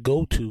family to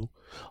go to,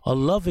 a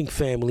loving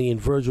family in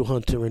Virgil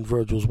Hunter and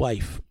Virgil's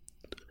wife,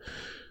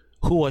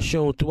 who are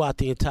shown throughout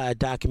the entire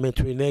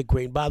documentary, and they're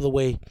great. And by the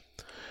way,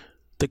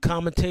 the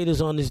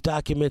commentators on this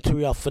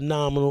documentary are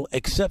phenomenal,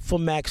 except for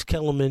Max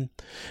Kellerman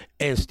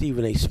and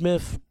Stephen A.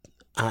 Smith.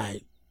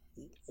 I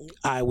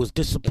was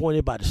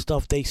disappointed by the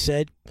stuff they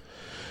said.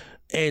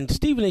 And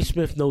Stephen A.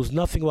 Smith knows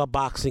nothing about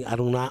boxing. I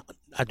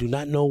do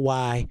not know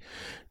why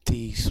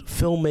these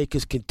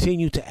filmmakers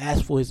continue to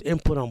ask for his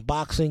input on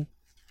boxing.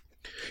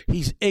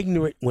 He's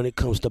ignorant when it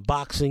comes to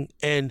boxing.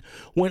 And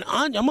when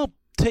I'm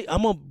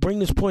gonna bring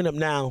this point up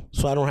now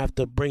so I don't have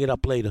to bring it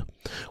up later.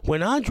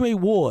 When Andre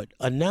Ward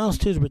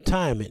announced his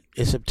retirement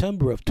in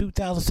September of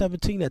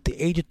 2017 at the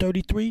age of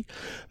 33,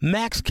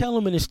 Max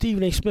Kellerman and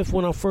Stephen A. Smith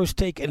went on First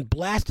Take and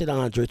blasted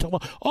Andre, talking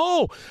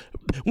about,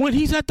 when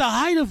he's at the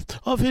height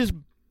of his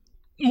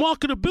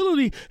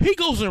marketability, he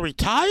goes and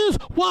retires?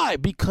 Why?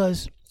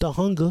 Because the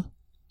hunger,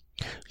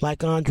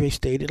 like Andre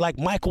stated, like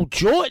Michael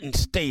Jordan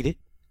stated,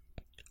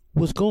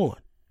 was gone.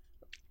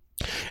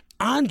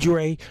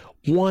 Andre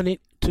wanted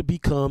to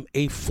become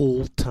a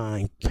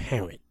full-time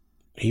parent.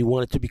 He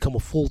wanted to become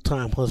a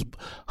full-time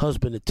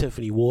husband to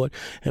Tiffany Ward,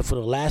 and for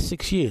the last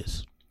 6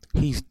 years,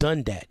 he's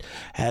done that.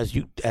 As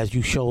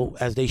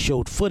they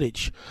showed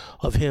footage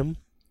of him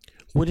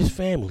with his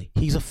family.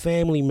 He's a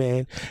family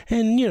man,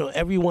 and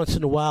every once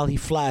in a while he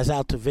flies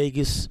out to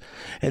Vegas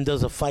and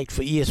does a fight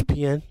for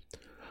ESPN.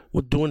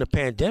 Well, during the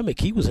pandemic,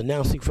 he was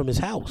announcing from his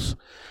house.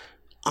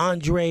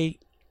 Andre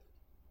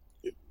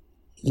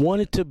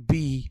wanted to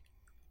be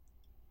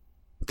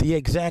the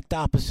exact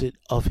opposite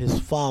of his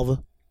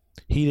father.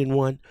 He didn't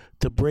want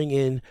to bring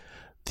in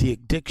the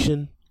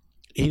addiction.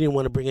 He didn't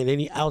want to bring in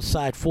any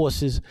outside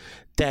forces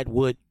that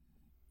would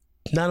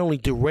not only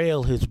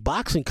derail his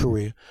boxing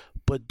career,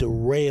 but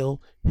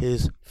derail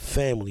his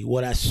family.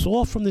 What I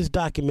saw from this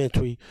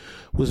documentary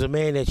was a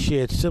man that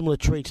shared similar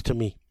traits to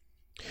me,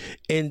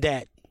 in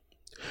that,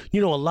 a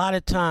lot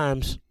of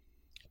times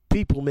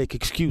people make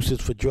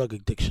excuses for drug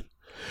addiction.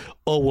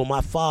 Oh, well,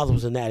 my father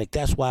was an addict,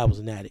 that's why I was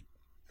an addict.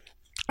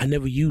 I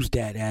never used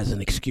that as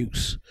an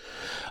excuse.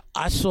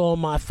 I saw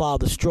my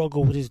father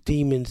struggle with his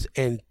demons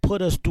and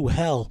put us through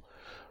hell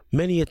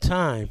many a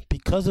time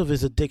because of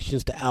his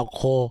addictions to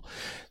alcohol,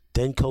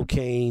 then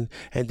cocaine,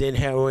 and then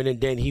heroin,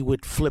 and then he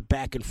would flip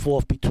back and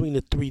forth between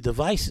the three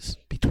devices,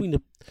 between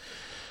the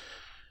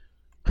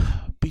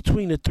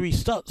three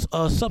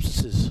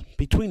substances,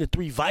 between the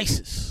three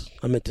vices.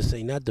 I meant to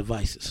say, not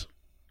devices.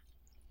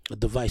 A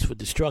device for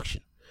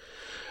destruction.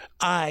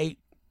 I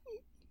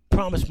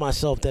promised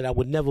myself that I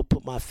would never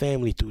put my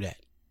family through that.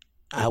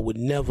 I would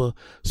never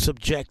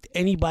subject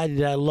anybody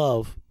that I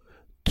love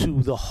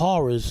to the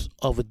horrors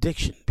of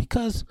addiction,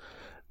 because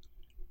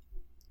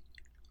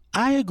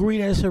I agree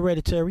that it's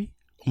hereditary.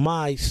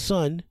 My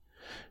son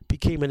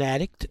became an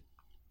addict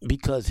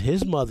because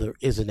his mother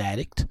is an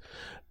addict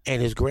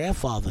and his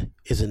grandfather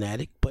is an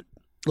addict. But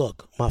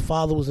look, my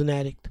father was an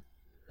addict.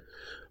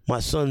 My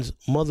son's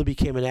mother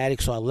became an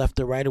addict, so I left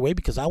her right away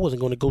because I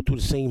wasn't going to go through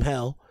the same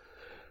hell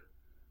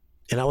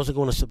And I wasn't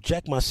going to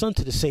subject my son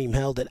to the same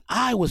hell that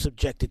I was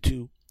subjected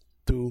to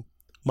through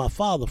my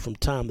father from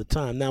time to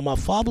time. Now, my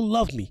father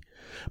loved me.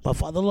 My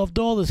father loved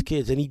all his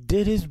kids, and he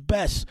did his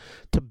best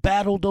to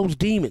battle those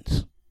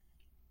demons.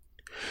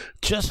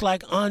 Just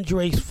like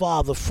Andre's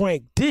father,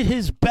 Frank, did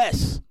his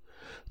best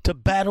to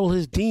battle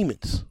his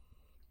demons.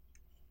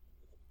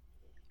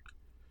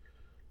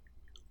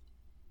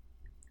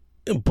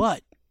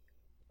 But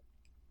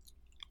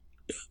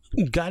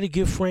got to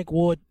give Frank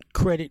Ward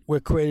credit where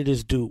credit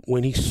is due.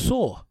 When he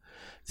saw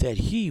that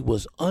he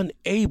was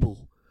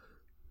unable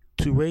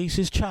to raise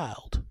his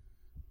child,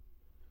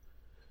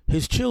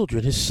 his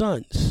children, his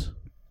sons,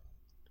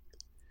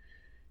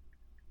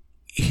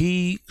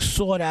 he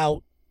sought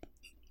out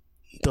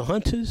the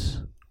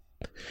hunters,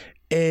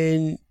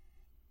 and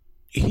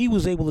he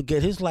was able to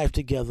get his life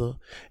together.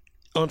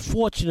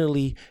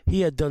 Unfortunately,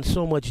 he had done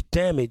so much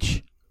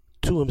damage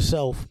to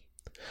himself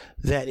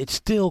that it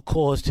still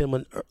caused him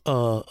an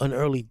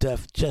early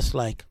death, just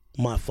like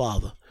my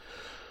father.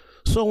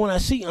 So when I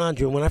see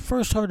Andre, when I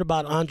first heard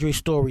about Andre's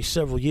story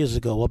several years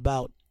ago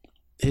about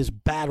his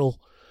battle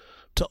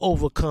to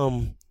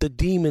overcome the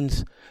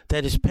demons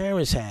that his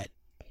parents had,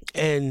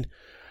 and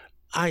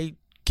I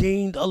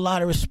gained a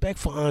lot of respect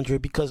for Andre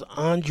because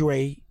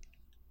Andre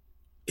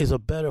is a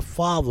better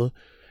father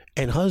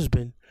and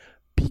husband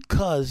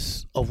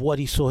because of what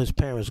he saw his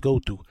parents go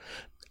through.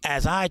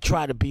 As I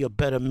try to be a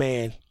better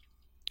man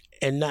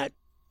and not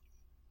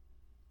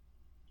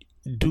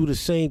do the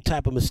same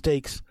type of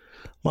mistakes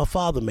my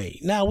father made.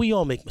 Now, we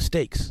all make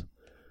mistakes,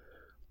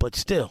 but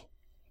still,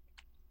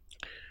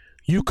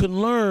 you can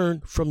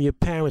learn from your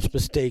parents'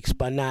 mistakes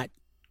by not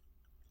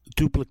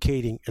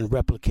duplicating and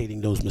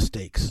replicating those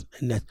mistakes.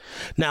 And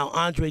now,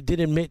 Andre did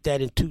admit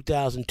that in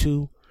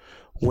 2002,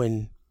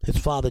 when his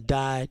father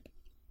died,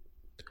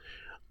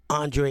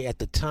 Andre at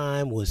the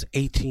time was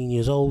 18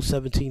 years old,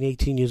 17,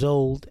 18 years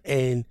old,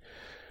 and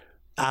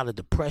out of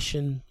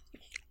depression,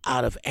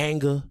 out of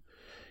anger,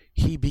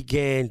 he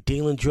began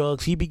dealing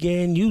drugs. He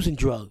began using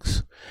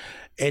drugs.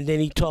 And then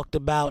he talked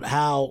about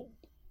how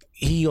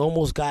he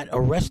almost got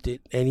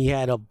arrested and he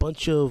had a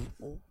bunch of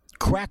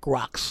crack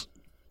rocks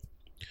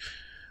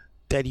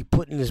that he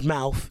put in his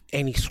mouth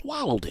and he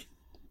swallowed it.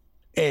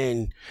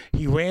 And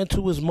he ran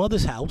to his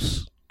mother's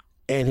house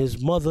and his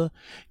mother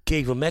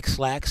gave him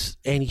X-Lax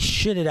and he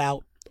shitted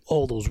out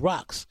all those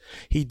rocks.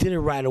 He did it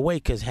right away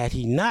because had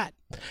he not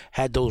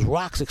had those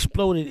rocks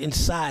exploded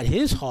inside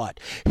his heart,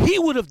 he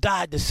would have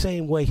died the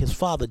same way his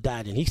father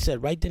died. And he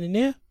said right then and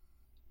there,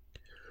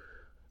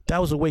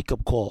 that was a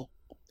wake-up call.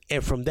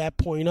 And from that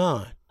point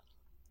on,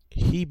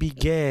 he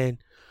began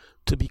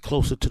to be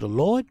closer to the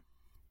Lord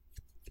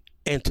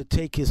and to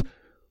take his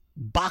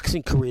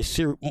boxing career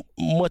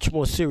much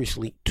more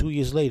seriously. 2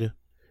 years later,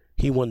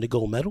 he won the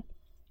gold medal,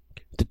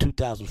 the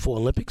 2004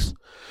 Olympics.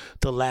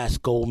 The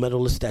last gold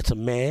medalist, that's a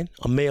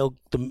male,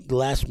 the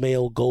last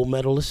male gold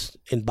medalist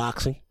in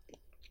boxing.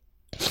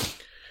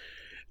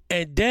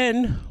 And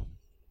then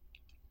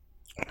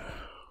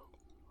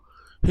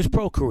his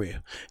pro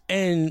career.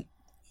 And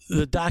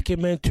the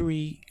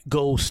documentary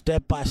goes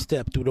step by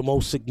step through the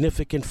most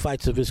significant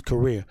fights of his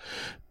career.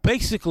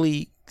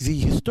 Basically, the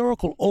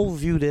historical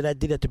overview that I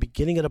did at the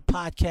beginning of the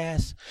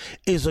podcast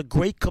is a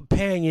great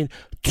companion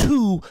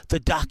to the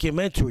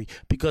documentary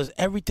because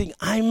everything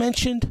I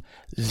mentioned,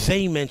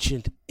 they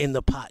mentioned in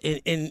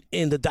the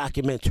in the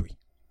documentary.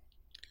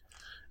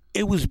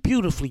 It was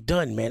beautifully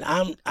done, man.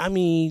 I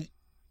mean,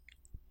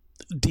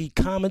 the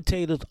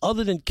commentators,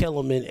 other than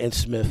Kellerman and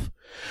Smith,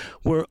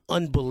 were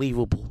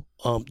unbelievable.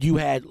 You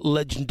had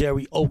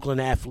legendary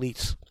Oakland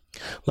athletes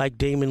like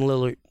Damon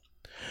Lillard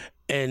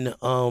and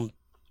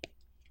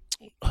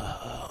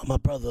my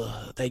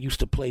brother that used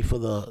to play for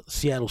the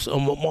Seattle,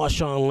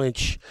 Marshawn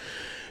Lynch.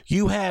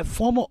 You have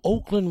former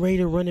Oakland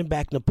Raider running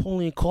back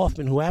Napoleon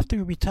Kaufman, who after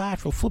he retired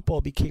from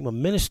football became a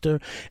minister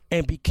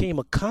and became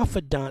a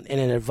confidant and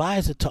an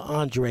advisor to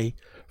Andre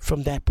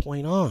from that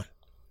point on.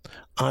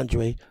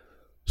 Andre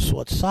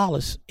sought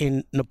solace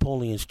in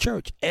Napoleon's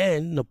church,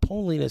 and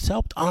Napoleon has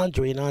helped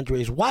Andre and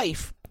Andre's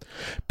wife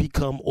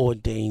become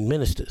ordained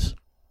ministers.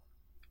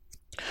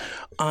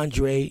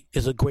 Andre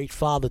is a great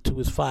father to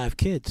his 5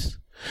 kids.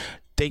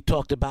 They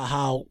talked about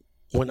how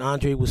when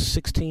Andre was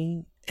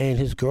 16 and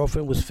his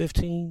girlfriend was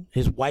 15,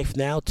 his wife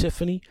now,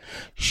 Tiffany,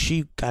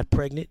 she got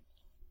pregnant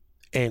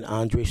and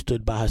Andre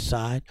stood by her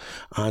side.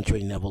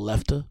 Andre never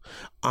left her.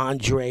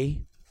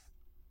 Andre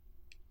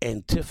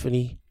and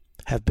Tiffany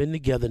have been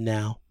together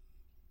now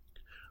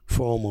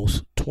for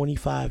almost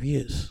 25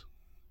 years.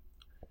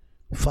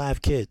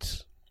 5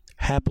 kids,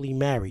 happily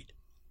married.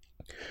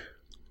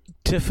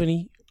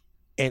 Tiffany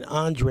and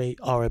Andre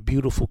are a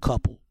beautiful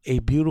couple, a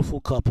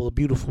beautiful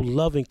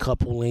loving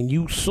couple. And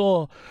you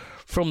saw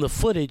from the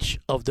footage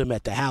of them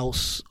at the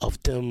house,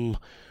 of them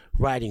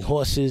riding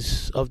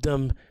horses, of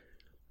them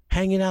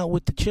hanging out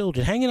with the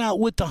children, hanging out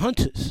with the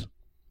hunters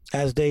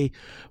as they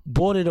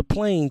boarded a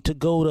plane to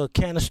go to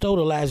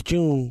Canastota last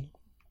June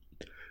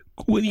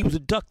when he was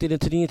inducted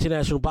into the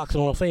International Boxing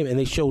Hall of Fame. And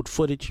they showed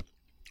footage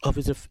of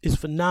his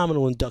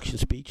phenomenal induction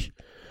speech.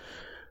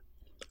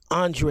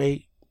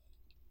 Andre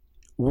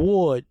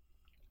Ward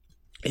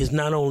is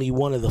not only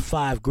one of the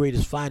 5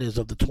 greatest fighters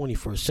of the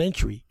 21st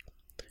century,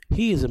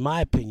 he is, in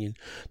my opinion,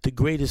 the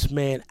greatest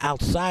man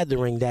outside the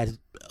ring that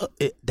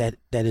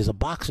is a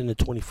boxer in the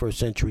 21st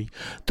century.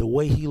 The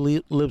way he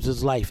lives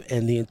his life,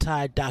 and the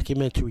entire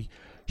documentary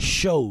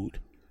showed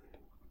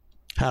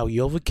how he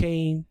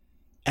overcame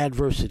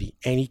adversity,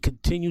 and he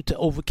continued to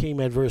overcome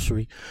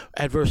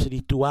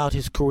adversity throughout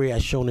his career,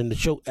 as shown in the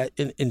show,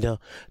 in the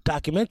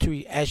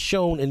documentary, as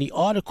shown in the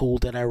article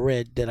that I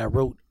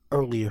wrote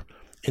earlier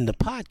in the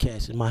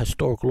podcast, in my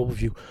historical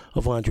overview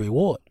of Andre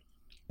Ward.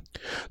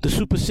 The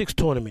Super 6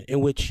 tournament,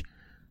 in which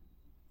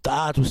the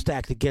odds were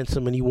stacked against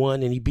him, and he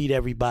won, and he beat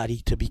everybody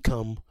to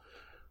become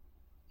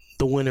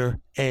the winner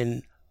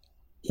and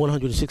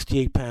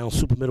 168-pound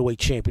super middleweight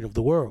champion of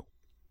the world.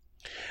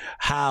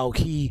 How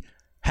he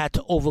had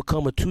to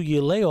overcome a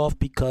 2-year layoff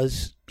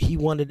because he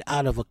wanted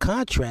out of a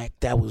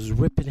contract that was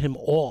ripping him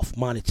off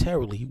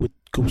monetarily with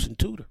Goose and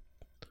Tudor.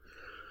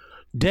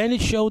 Then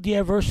it showed the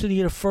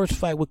adversity of the first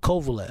fight with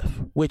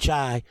Kovalev, which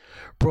I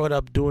brought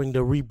up during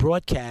the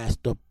rebroadcast,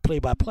 the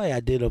play-by-play I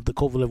did of the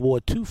Kovalev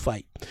Ward 2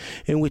 fight,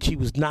 in which he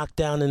was knocked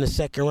down in the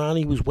second round.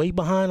 He was way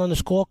behind on the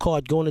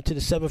scorecard going into the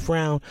 7th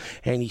round,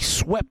 and he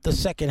swept the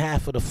second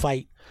half of the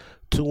fight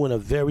to win a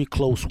very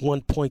close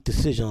 1-point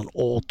decision on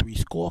all 3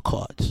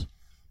 scorecards.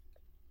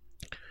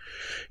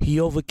 He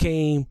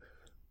overcame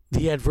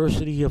the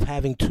adversity of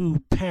having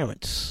 2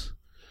 parents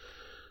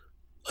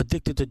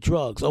addicted to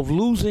drugs, of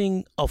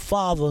losing a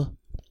father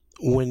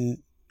when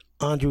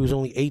Andre was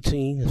only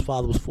 18, his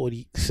father was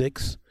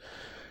 46,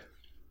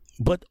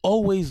 but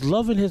always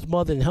loving his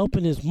mother and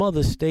helping his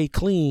mother stay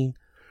clean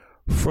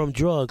from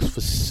drugs for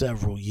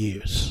several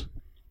years.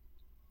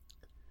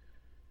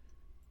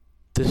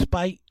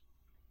 Despite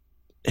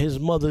his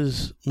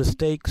mother's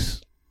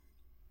mistakes,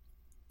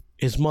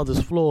 his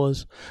mother's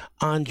flaws,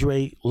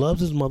 Andre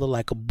loves his mother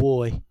like a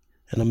boy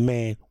and a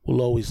man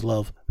will always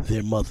love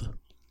their mother.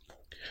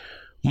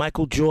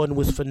 Michael Jordan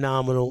was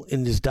phenomenal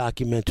in this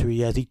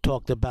documentary as he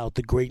talked about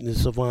the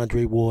greatness of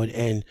Andre Ward.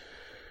 And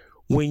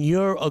when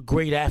you're a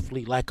great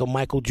athlete like a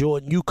Michael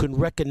Jordan, you can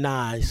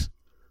recognize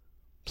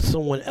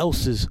someone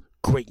else's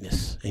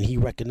greatness. And he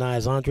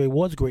recognized Andre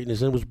Ward's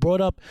greatness. And it was brought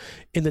up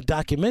in the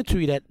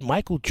documentary that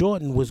Michael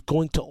Jordan was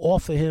going to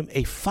offer him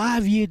a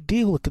 5-year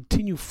deal to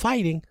continue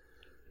fighting.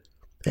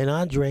 And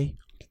Andre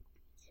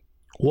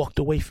walked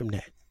away from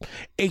that.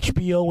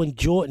 HBO and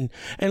Jordan.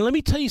 And let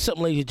me tell you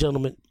something, ladies and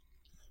gentlemen.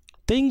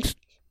 Things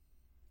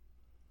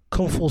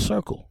come full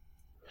circle.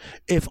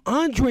 If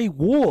Andre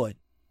Ward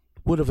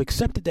would have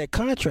accepted that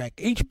contract,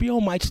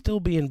 HBO might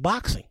still be in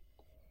boxing.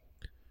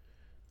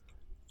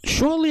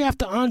 Shortly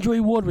after Andre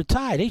Ward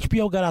retired,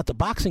 HBO got out the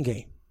boxing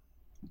game.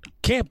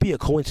 Can't be a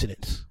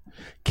coincidence.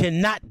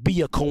 Cannot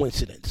be a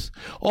coincidence.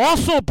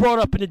 Also brought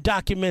up in the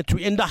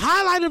documentary, and the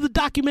highlight of the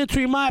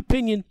documentary, in my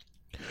opinion,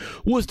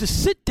 was the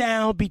sit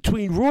down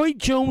between Roy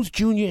Jones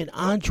Jr. and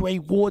Andre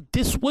Ward.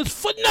 This was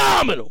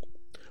phenomenal.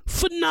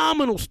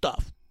 Phenomenal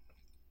stuff.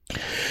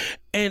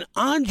 And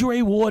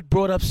Andre Ward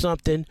brought up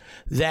something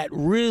that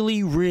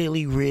really,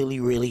 really, really,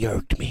 really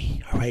irked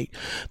me. All right.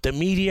 The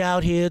media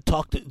out here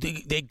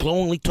they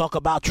glowingly talk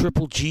about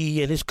Triple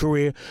G and his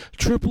career.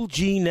 Triple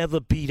G never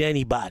beat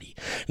anybody.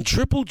 And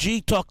Triple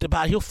G talked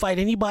about he'll fight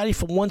anybody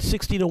from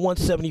 160 to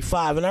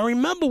 175. And I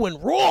remember when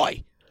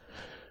Roy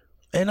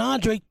and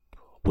Andre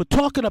were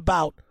talking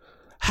about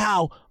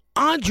how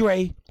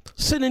Andre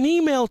sent an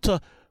email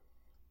to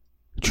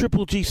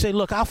Triple G, say,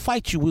 look, I'll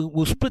fight you.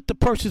 We'll split the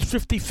purses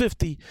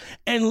 50-50.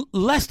 And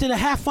less than a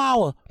half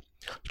hour,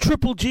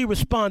 Triple G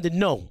responded,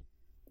 no,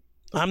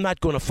 I'm not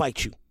going to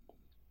fight you.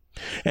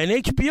 And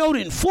HBO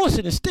didn't force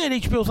it. Instead,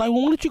 HBO was like,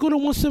 well, why don't you go to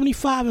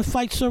 175 and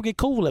fight Sergey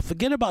Kovalev?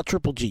 Forget about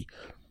Triple G.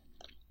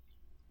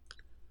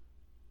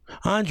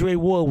 Andre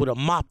Ward would have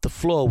mopped the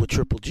floor with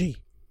Triple G.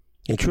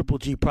 And Triple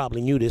G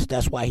probably knew this.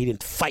 That's why he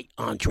didn't fight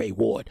Andre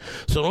Ward.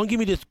 So don't give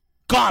me this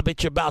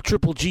garbage about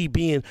Triple G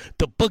being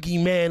the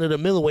boogeyman of the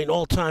middleweight,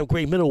 all-time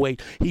great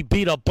middleweight. He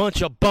beat a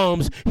bunch of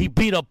bums. He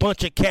beat a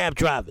bunch of cab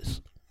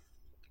drivers.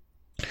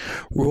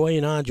 Roy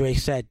and Andre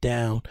sat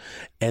down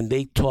and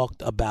they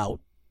talked about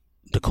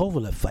the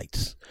Kovalev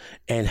fights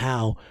and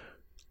how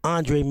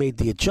Andre made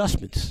the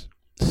adjustments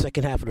the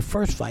second half of the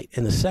first fight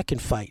and the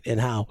second fight,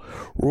 and how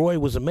Roy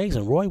was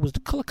amazing. Roy was the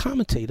color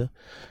commentator.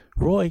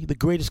 Roy, the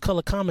greatest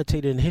color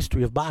commentator in the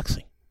history of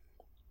boxing.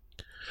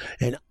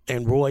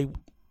 And Roy,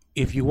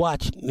 if you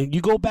watch,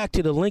 you go back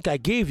to the link I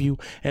gave you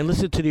and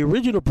listen to the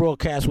original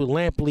broadcast with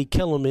Lampley,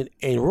 Kellerman,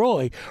 and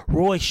Roy.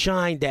 Roy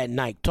shined that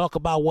night. Talk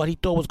about what he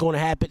thought was going to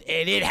happen,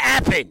 and it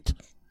happened.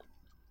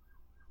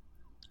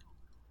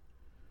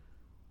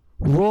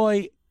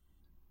 Roy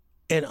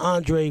and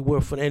Andre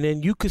were fun. And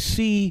then you could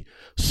see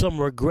some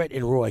regret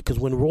in Roy, because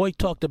when Roy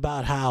talked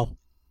about how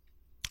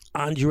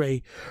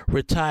Andre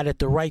retired at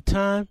the right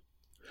time,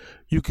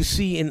 you could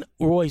see in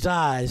Roy's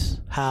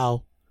eyes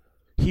how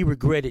he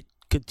regretted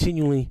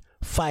continually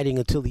fighting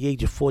until the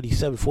age of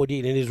 47,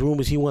 48, and there's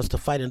rumors he wants to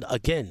fight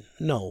again.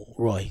 No,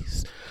 Roy,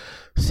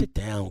 sit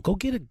down. Go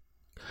get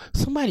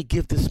Somebody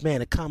give this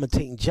man a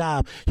commentating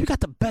job. You got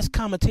the best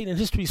commentator in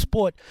history of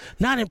sport,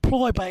 not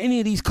employed by any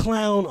of these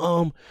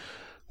clown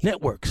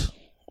networks.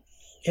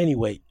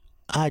 Anyway,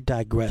 I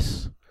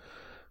digress.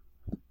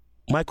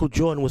 Michael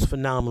Jordan was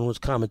phenomenal in his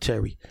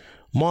commentary.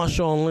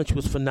 Marshawn Lynch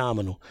was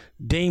phenomenal.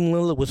 Dame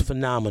Lillard was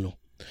phenomenal.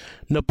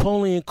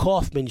 Napoleon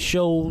Kaufman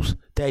shows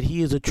that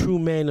he is a true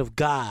man of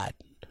God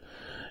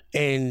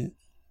and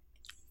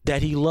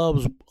that he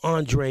loves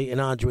Andre and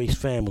Andre's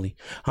family.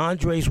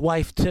 Andre's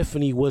wife,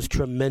 Tiffany, was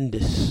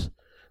tremendous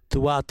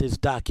throughout this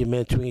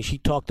documentary, and she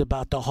talked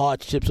about the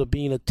hardships of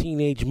being a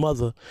teenage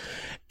mother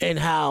and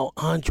how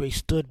Andre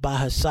stood by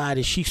her side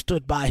and she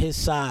stood by his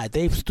side.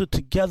 They've stood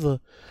together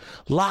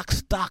lock,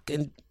 stock,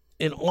 and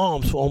in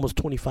arms for almost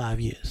 25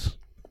 years.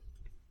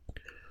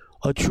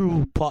 A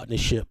true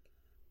partnership.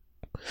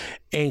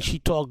 And she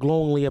talked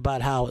glowingly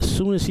about how as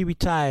soon as he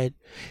retired,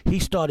 he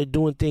started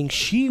doing things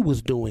she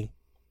was doing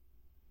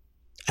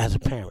as a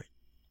parent,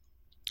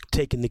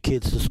 taking the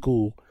kids to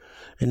school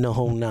and the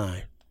whole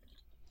nine.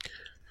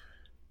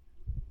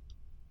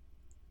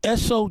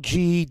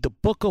 S.O.G, The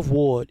Book of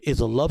Ward, is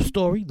a love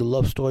story, the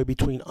love story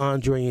between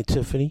Andre and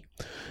Tiffany.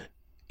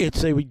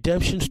 It's a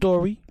redemption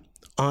story.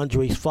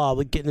 Andre's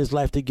father getting his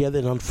life together,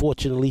 and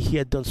unfortunately he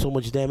had done so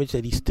much damage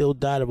that he still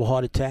died of a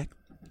heart attack.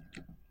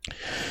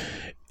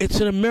 It's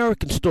an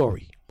American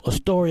story, a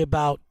story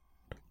about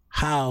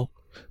how,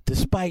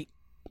 despite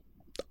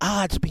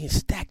odds being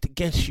stacked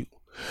against you,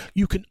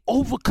 you can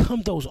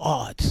overcome those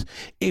odds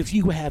if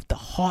you have the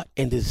heart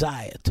and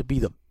desire to be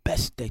the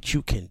best that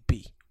you can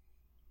be.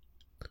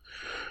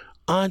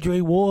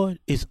 Andre Ward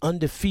is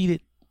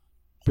undefeated,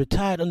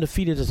 retired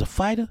undefeated as a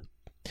fighter,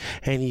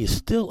 and he is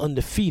still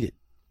undefeated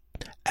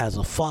as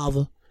a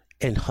father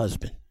and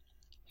husband.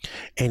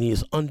 And he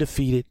is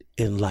undefeated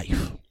in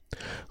life.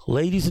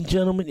 Ladies and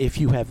gentlemen, if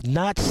you have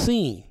not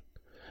seen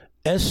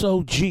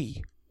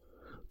S.O.G,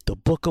 The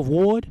Book of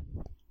Ward,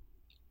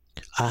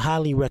 I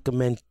highly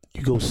recommend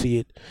you go see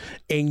it,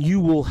 and you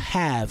will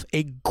have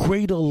a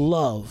greater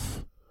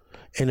love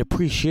and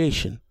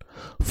appreciation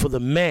for the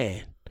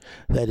man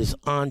that is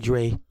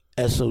Andre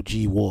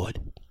S.O.G. Ward.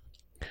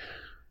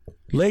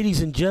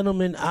 Ladies and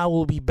gentlemen, I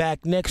will be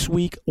back next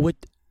week with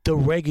the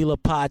regular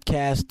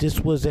podcast. This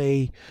was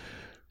a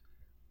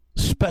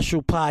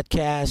special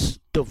podcast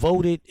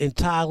devoted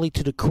entirely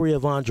to the career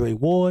of Andre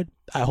Ward.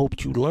 I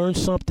hope you learned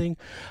something.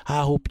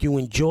 I hope you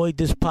enjoyed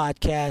this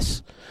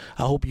podcast.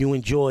 I hope you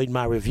enjoyed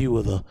my review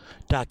of the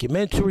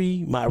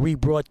documentary, my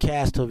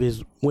rebroadcast of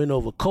his win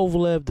over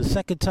Kovalev the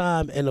second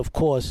time, and of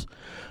course,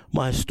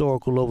 my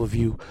historical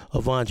overview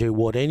of Andre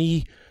Ward.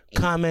 Any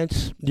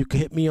comments, you can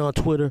hit me on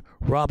Twitter,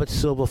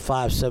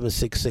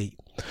 RobertSilver5768.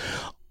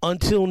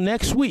 Until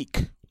next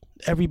week,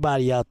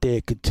 everybody out there,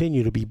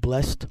 continue to be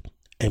blessed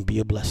and be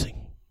a blessing.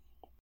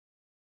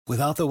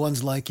 Without the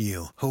ones like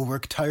you, who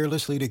work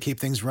tirelessly to keep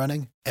things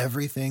running,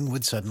 everything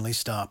would suddenly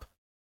stop.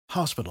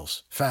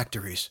 Hospitals,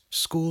 factories,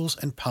 schools,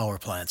 and power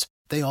plants,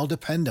 they all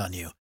depend on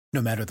you.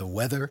 No matter the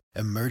weather,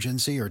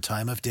 emergency, or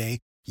time of day,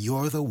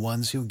 you're the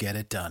ones who get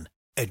it done.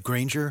 At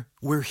Grainger,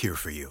 we're here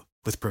for you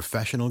with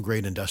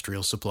professional-grade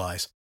industrial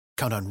supplies.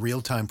 Count on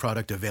real-time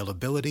product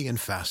availability and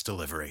fast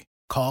delivery.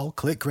 Call,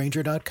 click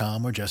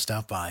Grainger.com, or just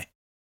stop by.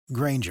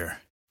 Grainger,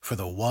 for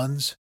the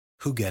ones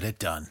who get it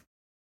done.